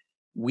that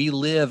we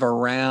live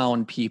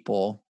around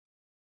people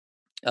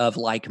of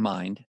like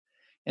mind.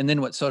 And then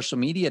what social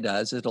media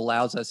does is it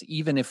allows us,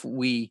 even if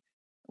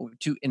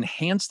to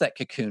enhance that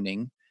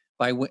cocooning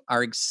by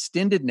our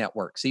extended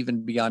networks,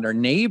 even beyond our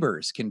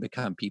neighbors, can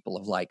become people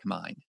of like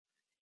mind.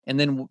 And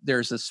then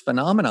there's this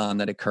phenomenon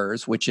that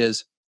occurs, which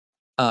is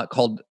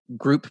called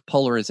group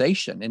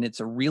polarization. And it's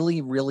a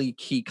really, really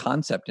key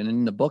concept. And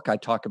in the book, I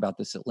talk about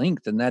this at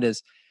length. And that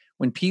is,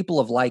 when people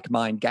of like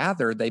mind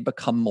gather, they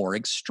become more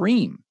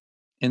extreme.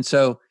 And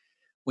so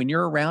when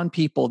you're around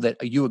people that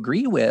you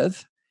agree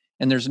with,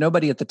 and there's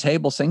nobody at the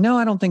table saying, no,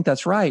 I don't think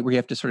that's right, where you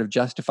have to sort of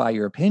justify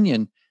your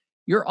opinion,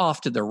 you're off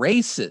to the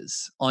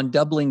races on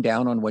doubling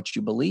down on what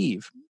you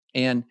believe.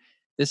 And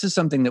this is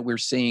something that we're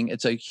seeing.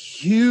 It's a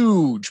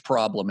huge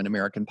problem in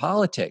American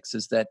politics,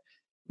 is that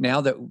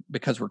now that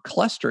because we're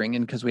clustering,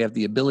 and because we have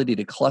the ability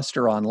to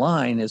cluster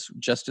online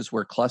just as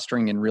we're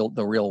clustering in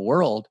the real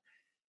world,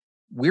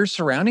 we're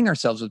surrounding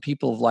ourselves with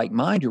people of like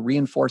mind who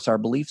reinforce our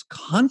beliefs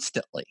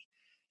constantly.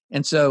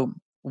 And so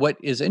what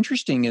is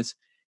interesting is,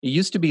 it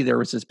used to be there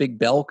was this big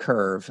bell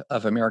curve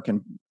of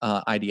American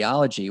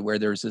ideology where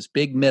there's this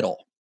big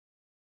middle.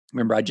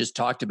 Remember, I just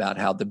talked about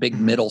how the big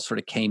middle sort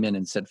of came in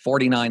and said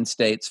 49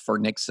 states for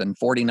Nixon,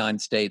 49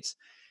 states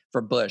for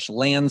Bush,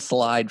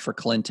 landslide for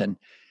Clinton.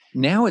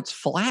 Now it's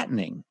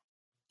flattening,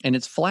 and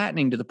it's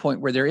flattening to the point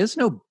where there is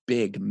no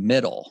big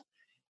middle.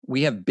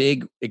 We have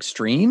big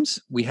extremes.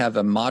 We have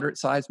a moderate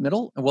sized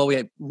middle. Well, we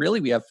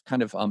have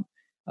kind of,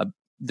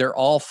 they're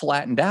all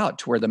flattened out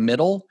to where the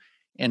middle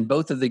and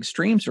both of the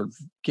extremes are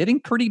getting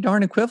pretty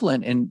darn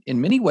equivalent. And in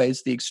many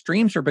ways, the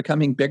extremes are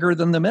becoming bigger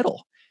than the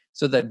middle.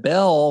 So the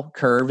bell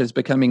curve is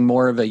becoming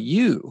more of a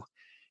U,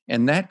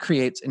 and that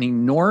creates an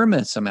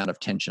enormous amount of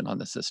tension on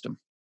the system.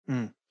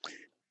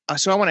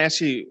 So I want to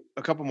ask you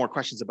a couple more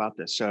questions about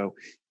this. So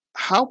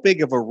how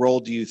big of a role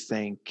do you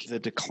think the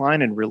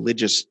decline in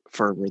religious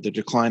fervor, the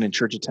decline in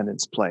church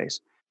attendance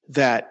plays?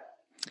 That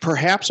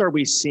perhaps are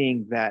we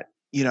seeing that,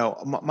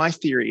 my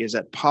theory is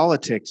that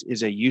politics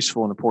is a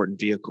useful and important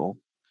vehicle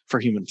for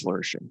human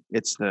flourishing.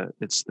 It's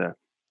the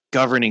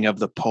governing of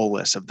the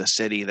polis of the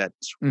city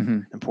that's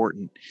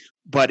important,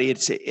 but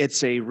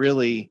it's a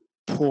really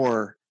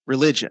poor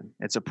religion.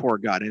 It's a poor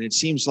God. And it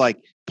seems like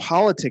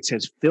politics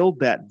has filled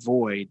that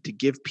void to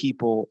give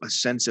people a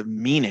sense of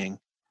meaning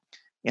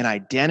and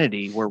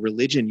identity where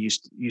religion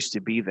used to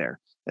be there.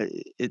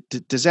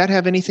 Does that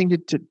have anything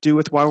to do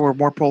with why we're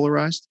more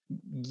polarized?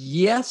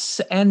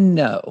 Yes and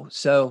no.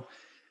 So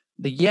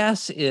the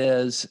yes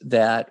is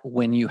that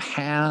when you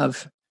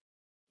have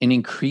an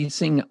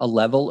increasing a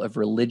level of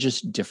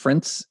religious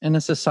difference in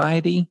a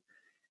society,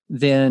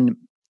 then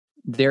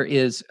there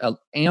is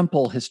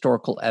ample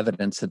historical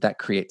evidence that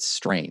creates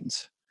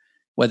strains.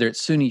 Whether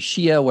it's Sunni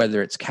Shia,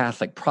 whether it's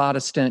Catholic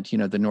Protestant,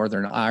 the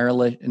Northern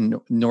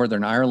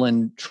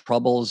Ireland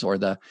troubles, or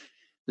the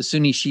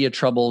Sunni Shia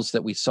troubles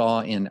that we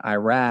saw in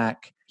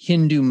Iraq,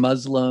 Hindu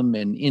Muslim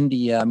in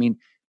India. I mean,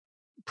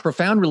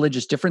 profound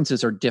religious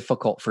differences are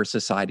difficult for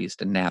societies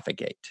to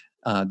navigate.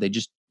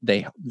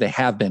 They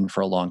have been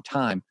for a long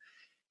time.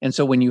 And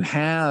so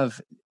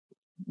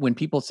when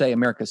people say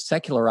America's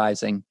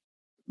secularizing,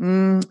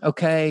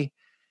 okay,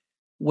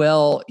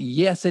 well,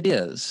 yes, it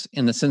is,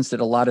 in the sense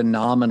that a lot of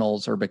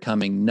nominals are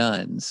becoming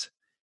nuns.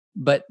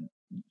 But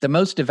the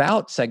most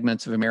devout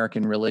segments of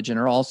American religion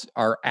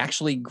are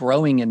actually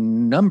growing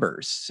in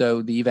numbers.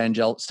 So the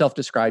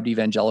self-described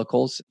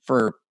evangelicals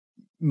for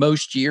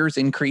most years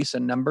increase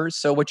in numbers.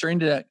 So what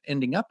you're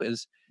ending up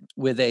is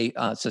with a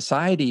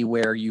society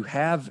where you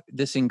have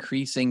this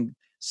increasing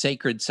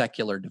sacred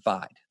secular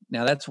divide.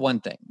 Now that's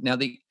one thing. Now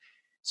the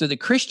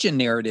Christian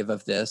narrative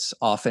of this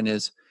often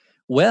is,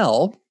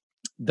 well,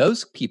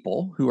 those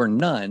people who are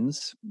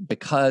nuns,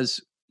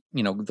 because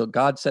the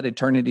God set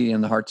eternity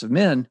in the hearts of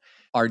men,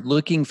 are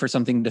looking for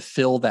something to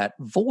fill that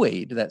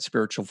void, that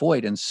spiritual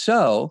void, and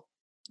so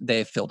they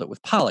have filled it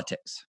with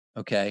politics.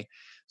 Okay,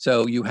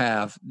 so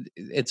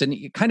it's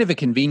kind of a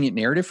convenient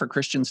narrative for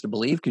Christians to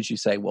believe, because you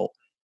say, well,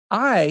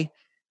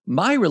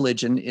 my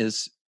religion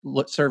is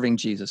serving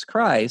Jesus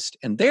Christ,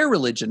 and their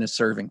religion is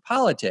serving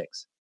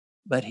politics.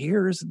 But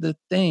here's the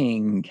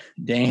thing,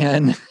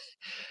 Dan.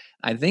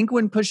 I think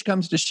when push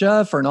comes to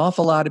shove, for an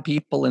awful lot of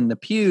people in the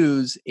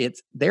pews,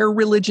 it's their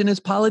religion is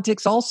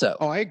politics also.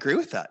 Oh, I agree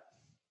with that.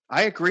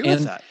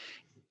 With that.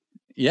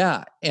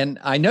 Yeah. And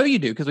I know you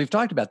do, because we've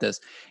talked about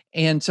this.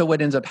 And so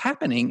what ends up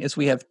happening is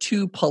we have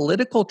two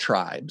political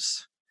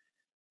tribes.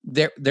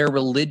 Their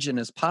religion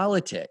is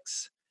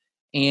politics.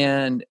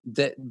 And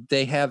that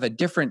they have a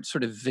different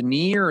sort of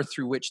veneer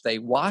through which they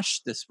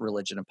wash this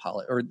religion of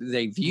politics, or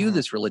they view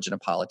this religion of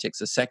politics,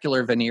 a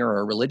secular veneer or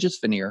a religious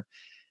veneer.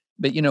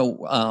 But,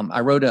 I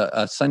wrote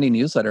a Sunday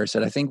newsletter. I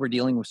said, I think we're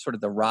dealing with sort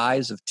of the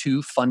rise of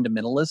two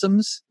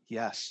fundamentalisms.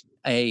 Yes.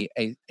 A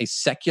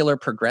secular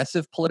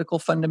progressive political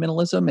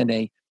fundamentalism, and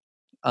a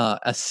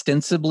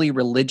ostensibly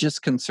religious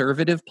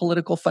conservative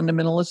political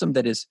fundamentalism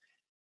that is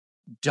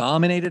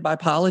dominated by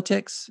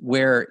politics,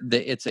 where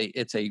it's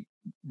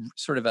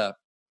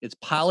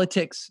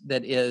politics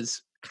that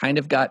is kind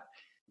of got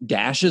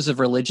dashes of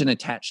religion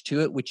attached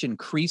to it, which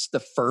increase the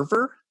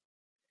fervor.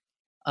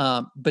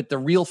 But the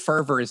real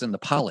fervor is in the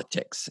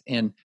politics.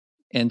 And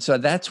so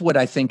that's what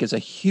I think is a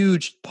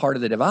huge part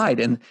of the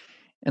divide. And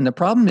the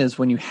problem is,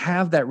 when you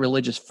have that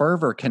religious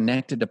fervor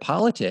connected to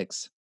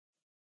politics,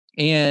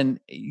 and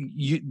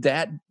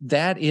that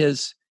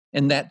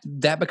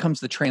becomes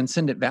the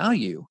transcendent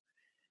value,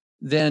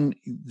 then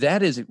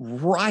that is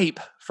ripe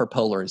for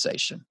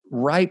polarization,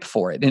 ripe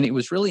for it. And it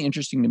was really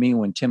interesting to me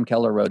when Tim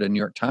Keller wrote a New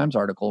York Times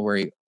article where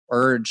he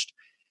urged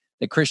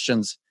that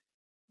Christians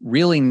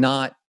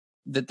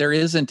that there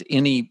isn't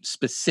any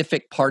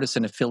specific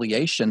partisan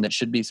affiliation that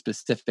should be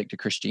specific to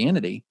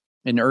Christianity,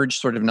 and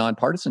urged sort of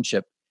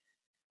nonpartisanship.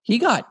 He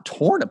got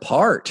torn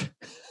apart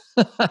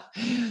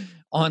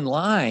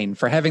online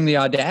for having the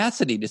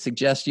audacity to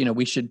suggest,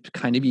 we should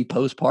kind of be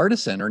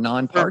post-partisan or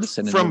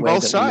nonpartisan from in the way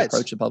both that sides. We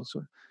approach the public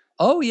sphere.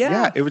 Oh yeah.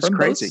 Yeah, it was from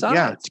crazy. Both sides.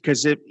 Yeah,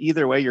 because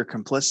either way you're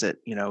complicit,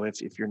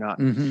 if you're not.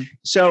 Mm-hmm.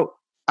 So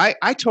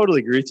I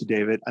totally agree with you,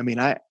 David. I mean,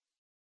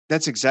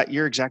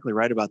 you're exactly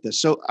right about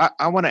this. So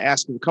I want to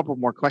ask you a couple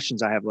more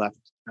questions I have left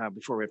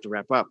before we have to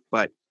wrap up.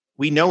 But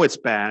we know it's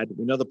bad.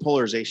 We know the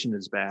polarization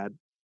is bad.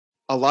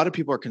 A lot of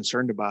people are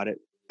concerned about it.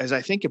 As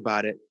I think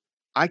about it,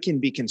 I can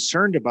be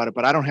concerned about it,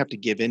 but I don't have to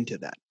give in to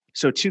that.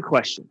 So 2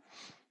 questions.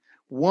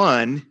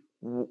 One,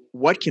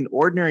 what can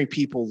ordinary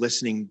people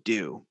listening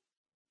do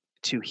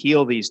to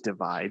heal these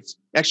divides?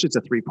 Actually, it's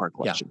a 3-part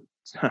question.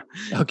 Yeah.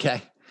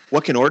 Okay.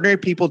 What can ordinary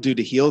people do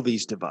to heal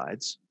these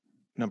divides?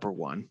 Number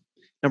 1.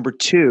 Number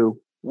 2,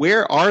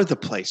 where are the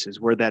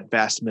places where that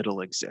vast middle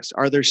exists?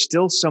 Are there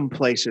still some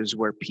places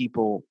where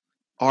people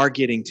are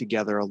getting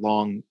together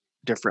along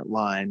different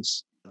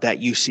lines that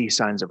you see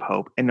signs of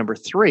hope? And number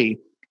three,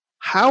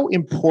 how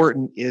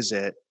important is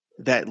it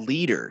that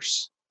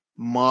leaders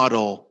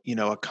model,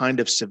 a kind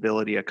of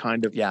civility, a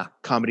kind of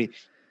comedy?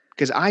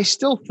 Because I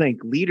still think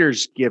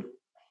leaders give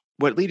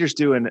what leaders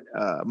do in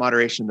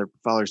moderation, their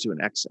followers do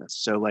in excess.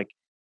 So like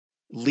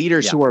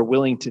leaders who are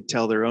willing to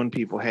tell their own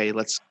people, hey,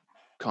 let's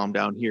calm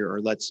down here,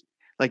 or let's,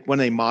 like, when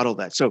they model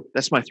that. So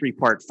that's my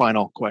 3-part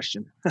final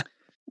question.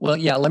 Well,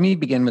 let me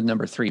begin with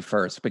number 3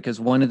 first, because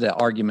one of the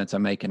arguments I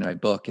make in my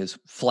book is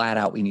flat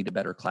out, we need a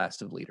better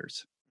class of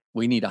leaders.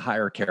 We need a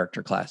higher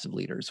character class of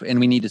leaders, and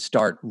we need to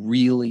start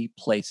really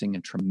placing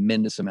a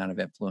tremendous amount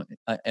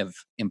of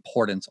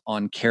importance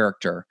on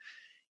character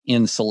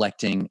in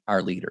selecting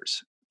our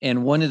leaders.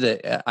 And one of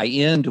the, I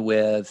end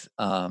with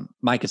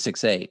Micah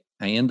 6:8.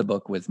 I end the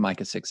book with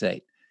Micah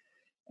 6:8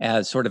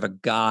 as sort of a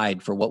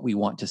guide for what we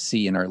want to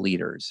see in our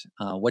leaders.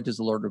 What does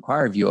the Lord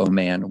require of you, O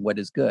man? What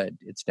is good?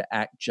 It's to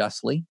act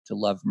justly, to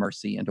love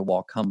mercy, and to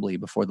walk humbly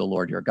before the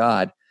Lord your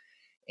God.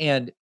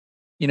 And,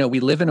 we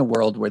live in a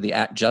world where the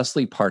act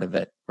justly part of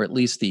it, or at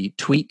least the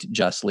tweet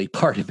justly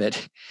part of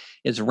it,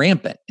 is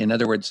rampant. In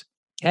other words,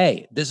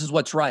 hey, this is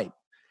what's right,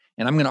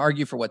 and I'm going to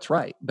argue for what's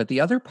right. But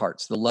the other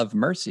parts, the love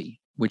mercy,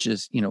 which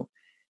is,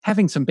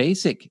 having some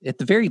basic, at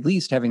the very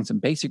least, having some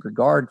basic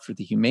regard for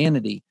the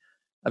humanity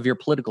of your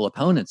political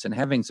opponents and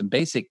having some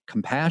basic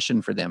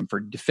compassion for them, for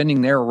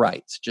defending their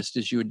rights, just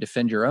as you would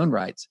defend your own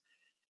rights,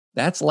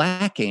 that's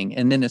lacking.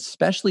 And then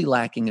especially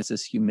lacking is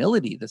this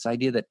humility, this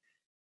idea that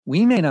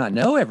we may not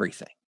know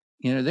everything.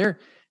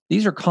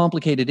 These are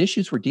complicated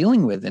issues we're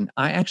dealing with, and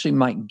I actually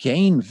might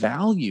gain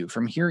value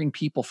from hearing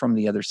people from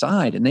the other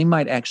side, and they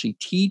might actually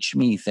teach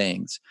me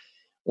things,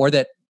 or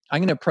that I'm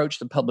going to approach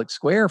the public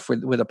square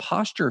with a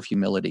posture of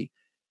humility.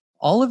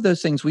 All of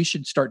those things, we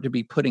should start to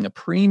be putting a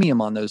premium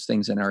on those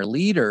things in our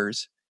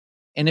leaders.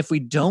 And if we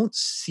don't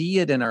see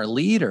it in our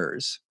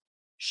leaders,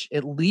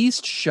 at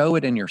least show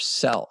it in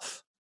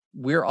yourself.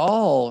 We're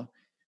all,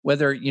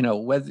 whether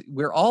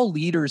we're all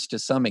leaders to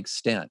some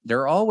extent.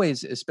 There are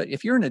always,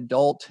 if you're an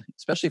adult,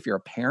 especially if you're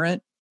a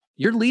parent,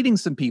 you're leading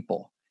some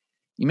people.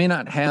 You may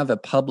not have a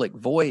public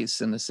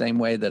voice in the same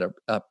way that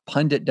a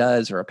pundit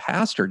does or a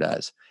pastor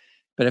does.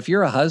 But if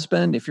you're a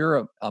husband, if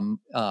you're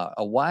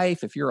a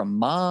wife, if you're a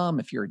mom,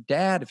 if you're a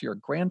dad, if you're a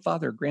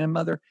grandfather or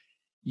grandmother,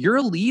 you're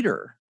a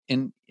leader.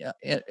 And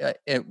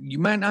you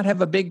might not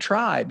have a big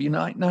tribe, you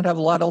might not have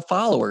a lot of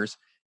followers,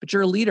 but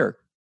you're a leader.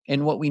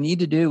 And what we need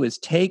to do is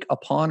take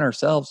upon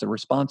ourselves the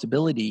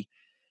responsibility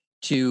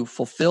to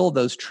fulfill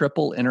those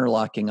triple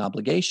interlocking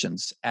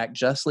obligations: act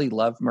justly,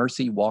 love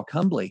mercy, walk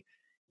humbly.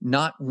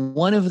 Not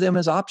one of them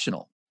is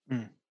optional.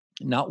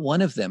 Not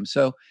one of them.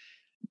 So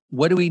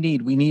what do we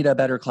need? We need a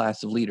better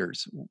class of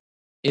leaders.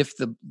 If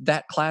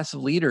that class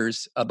of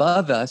leaders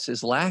above us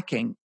is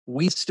lacking,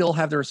 we still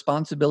have the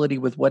responsibility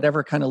with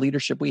whatever kind of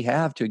leadership we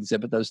have to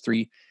exhibit those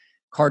 3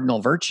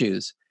 cardinal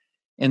virtues.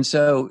 And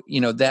so,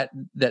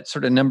 that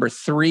sort of number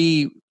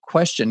 3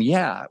 question,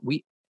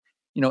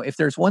 if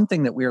there's one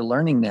thing that we're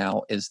learning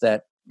now is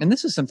that, and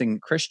this is something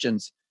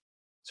Christians,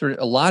 sort of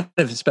a lot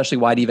of, especially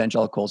white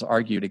evangelicals,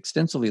 argued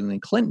extensively in the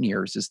Clinton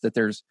years, is that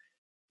there's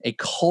a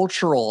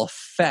cultural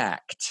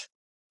effect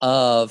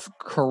of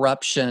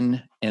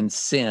corruption and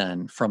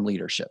sin from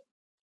leadership.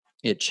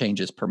 It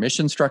changes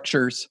permission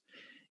structures.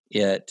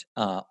 It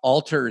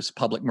alters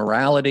public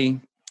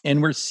morality.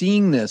 And we're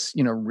seeing this,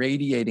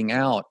 radiating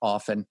out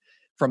often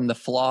from the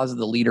flaws of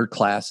the leader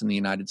class in the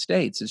United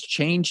States. Is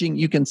changing.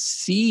 You can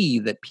see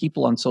that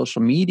people on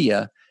social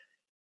media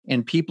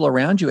and people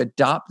around you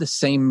adopt the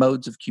same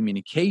modes of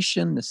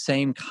communication, the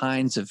same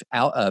kinds of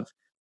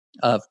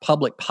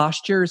public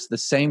postures, the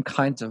same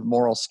kinds of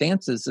moral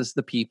stances as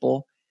the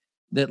people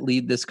that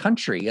lead this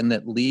country and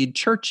that lead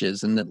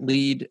churches and that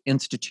lead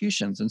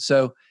institutions. And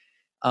so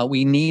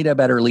we need a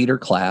better leader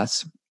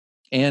class,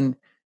 and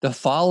the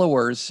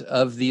followers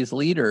of these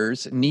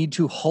leaders need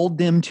to hold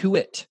them to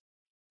it,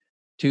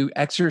 to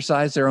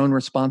exercise their own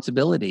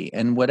responsibility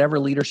and whatever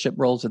leadership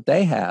roles that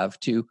they have,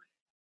 to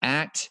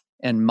act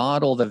and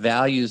model the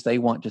values they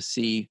want to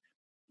see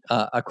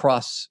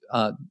across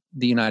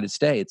the United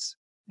States.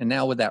 And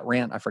now with that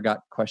rant, I forgot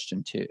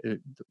question 2,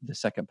 the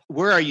second.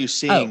 Where are you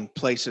seeing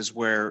places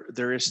where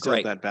there is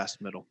still that vast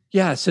middle?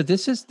 Yeah, so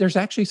there's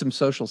actually some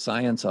social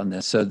science on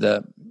this. So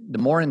the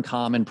More in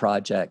Common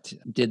Project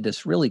did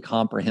this really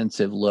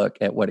comprehensive look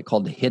at what it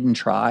called the hidden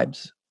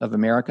tribes of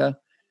America.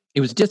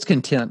 It was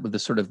discontent with the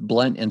sort of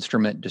blunt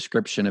instrument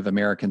description of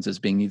Americans as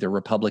being either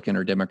Republican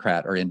or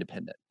Democrat or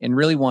independent, and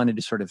really wanted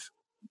to sort of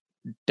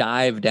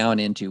dive down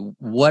into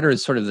what are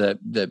sort of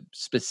the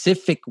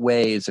specific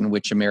ways in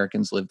which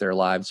Americans live their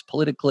lives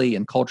politically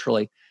and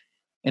culturally.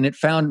 And it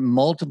found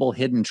multiple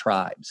hidden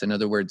tribes. In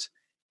other words,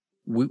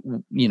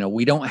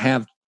 we don't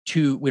have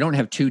 2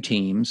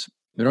 teams.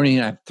 We don't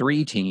even have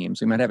 3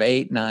 teams. We might have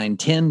 8, 9,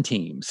 10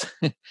 teams.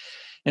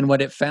 And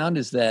what it found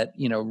is that,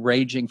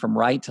 ranging from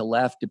right to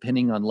left,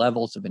 depending on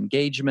levels of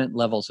engagement,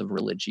 levels of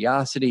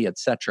religiosity, et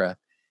cetera.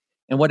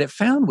 And what it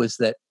found was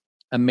that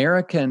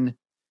American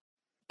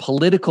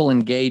political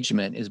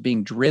engagement is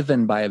being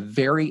driven by a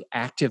very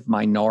active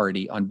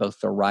minority on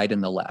both the right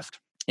and the left.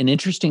 And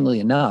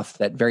interestingly enough,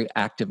 that very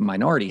active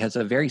minority has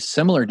a very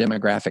similar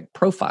demographic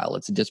profile.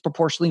 It's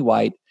disproportionately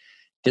white,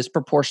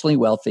 disproportionately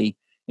wealthy,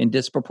 and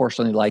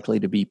disproportionately likely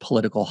to be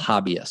political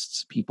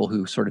hobbyists, people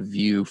who sort of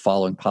view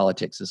following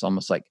politics as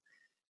almost like,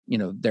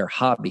 their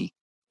hobby.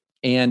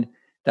 And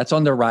that's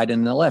on the right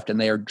and the left. And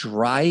they are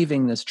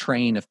driving this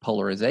train of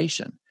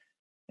polarization.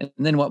 And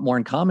then what More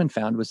in Common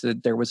found was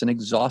that there was an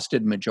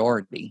exhausted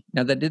majority.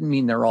 Now, that didn't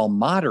mean they're all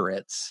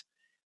moderates.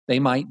 They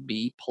might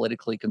be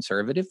politically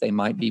conservative. They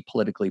might be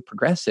politically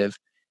progressive.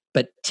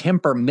 But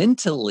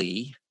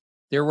temperamentally,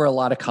 there were a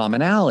lot of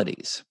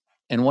commonalities.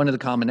 And one of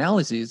the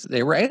commonalities,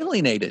 they were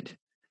alienated.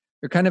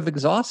 They're kind of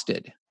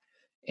exhausted.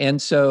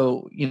 And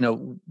so,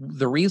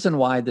 the reason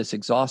why this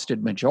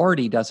exhausted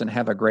majority doesn't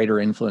have a greater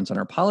influence on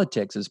our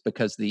politics is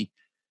because the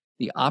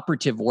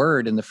operative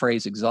word in the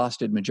phrase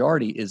exhausted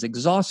majority is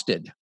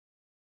exhausted.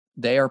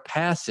 They are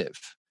passive.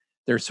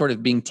 They're sort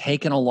of being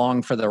taken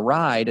along for the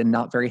ride and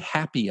not very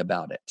happy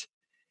about it.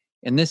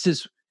 And this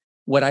is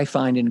what I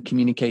find in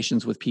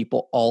communications with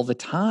people all the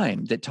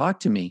time that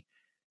talk to me.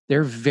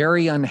 They're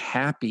very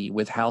unhappy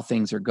with how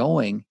things are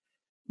going,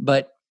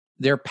 but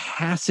they're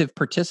passive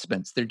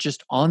participants. They're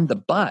just on the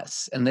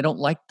bus and they don't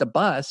like the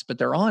bus, but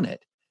they're on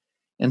it.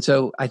 And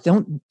so I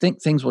don't think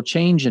things will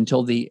change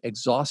until the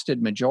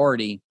exhausted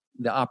majority,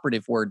 the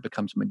operative word,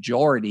 becomes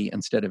majority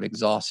instead of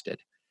exhausted.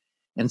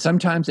 And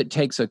sometimes it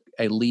takes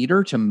a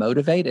leader to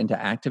motivate and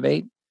to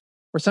activate,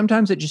 or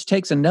sometimes it just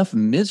takes enough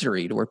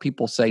misery to where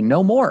people say,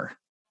 no more,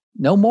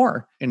 no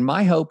more. And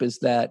my hope is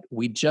that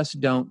we just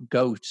don't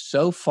go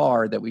so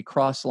far that we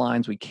cross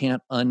lines we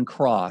can't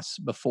uncross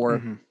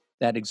before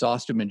that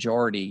exhausted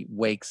majority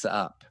wakes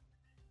up.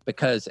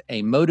 Because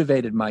a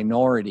motivated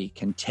minority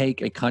can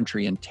take a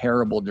country in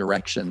terrible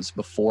directions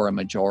before a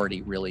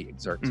majority really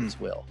exerts its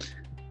will.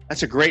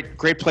 That's a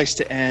great place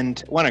to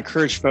end. I want to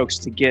encourage folks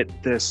to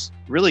get this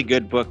really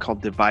good book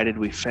called Divided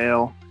We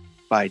Fail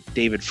by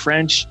David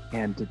French.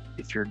 And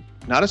if you're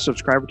not a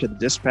subscriber to the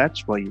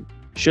Dispatch, well, you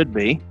should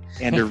be,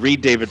 and to read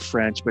David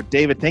French. But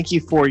David, thank you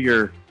for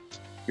your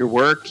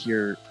work,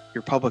 your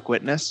public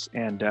witness,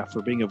 and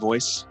for being a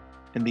voice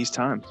in these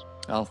times.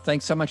 Oh,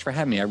 thanks so much for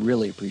having me. I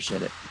really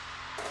appreciate it.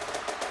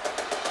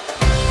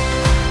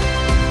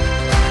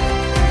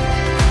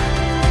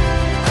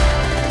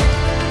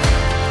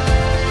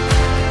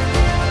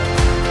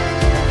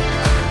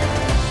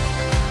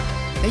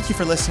 Thank you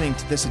for listening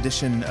to this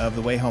edition of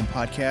the Way Home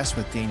podcast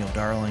with Daniel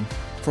Darling.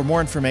 For more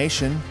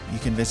information, you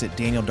can visit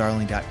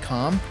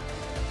danieldarling.com.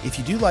 If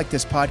you do like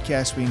this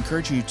podcast, we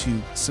encourage you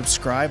to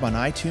subscribe on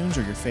iTunes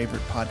or your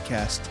favorite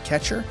podcast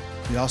catcher.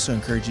 We also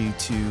encourage you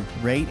to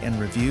rate and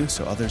review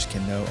so others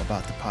can know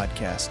about the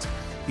podcast.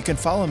 You can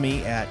follow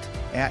me at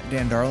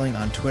Dan Darling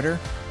on Twitter,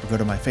 or go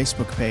to my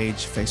Facebook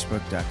page,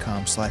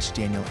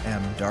 facebook.com/Daniel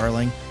M.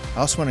 Darling. I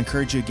also want to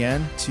encourage you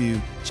again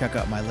to check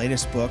out my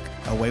latest book,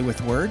 Away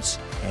with Words,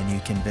 and you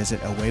can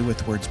visit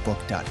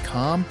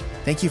awaywithwordsbook.com.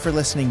 Thank you for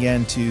listening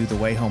again to the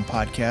Way Home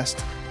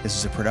podcast. This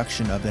is a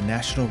production of the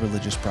National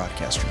Religious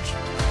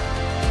Broadcasters.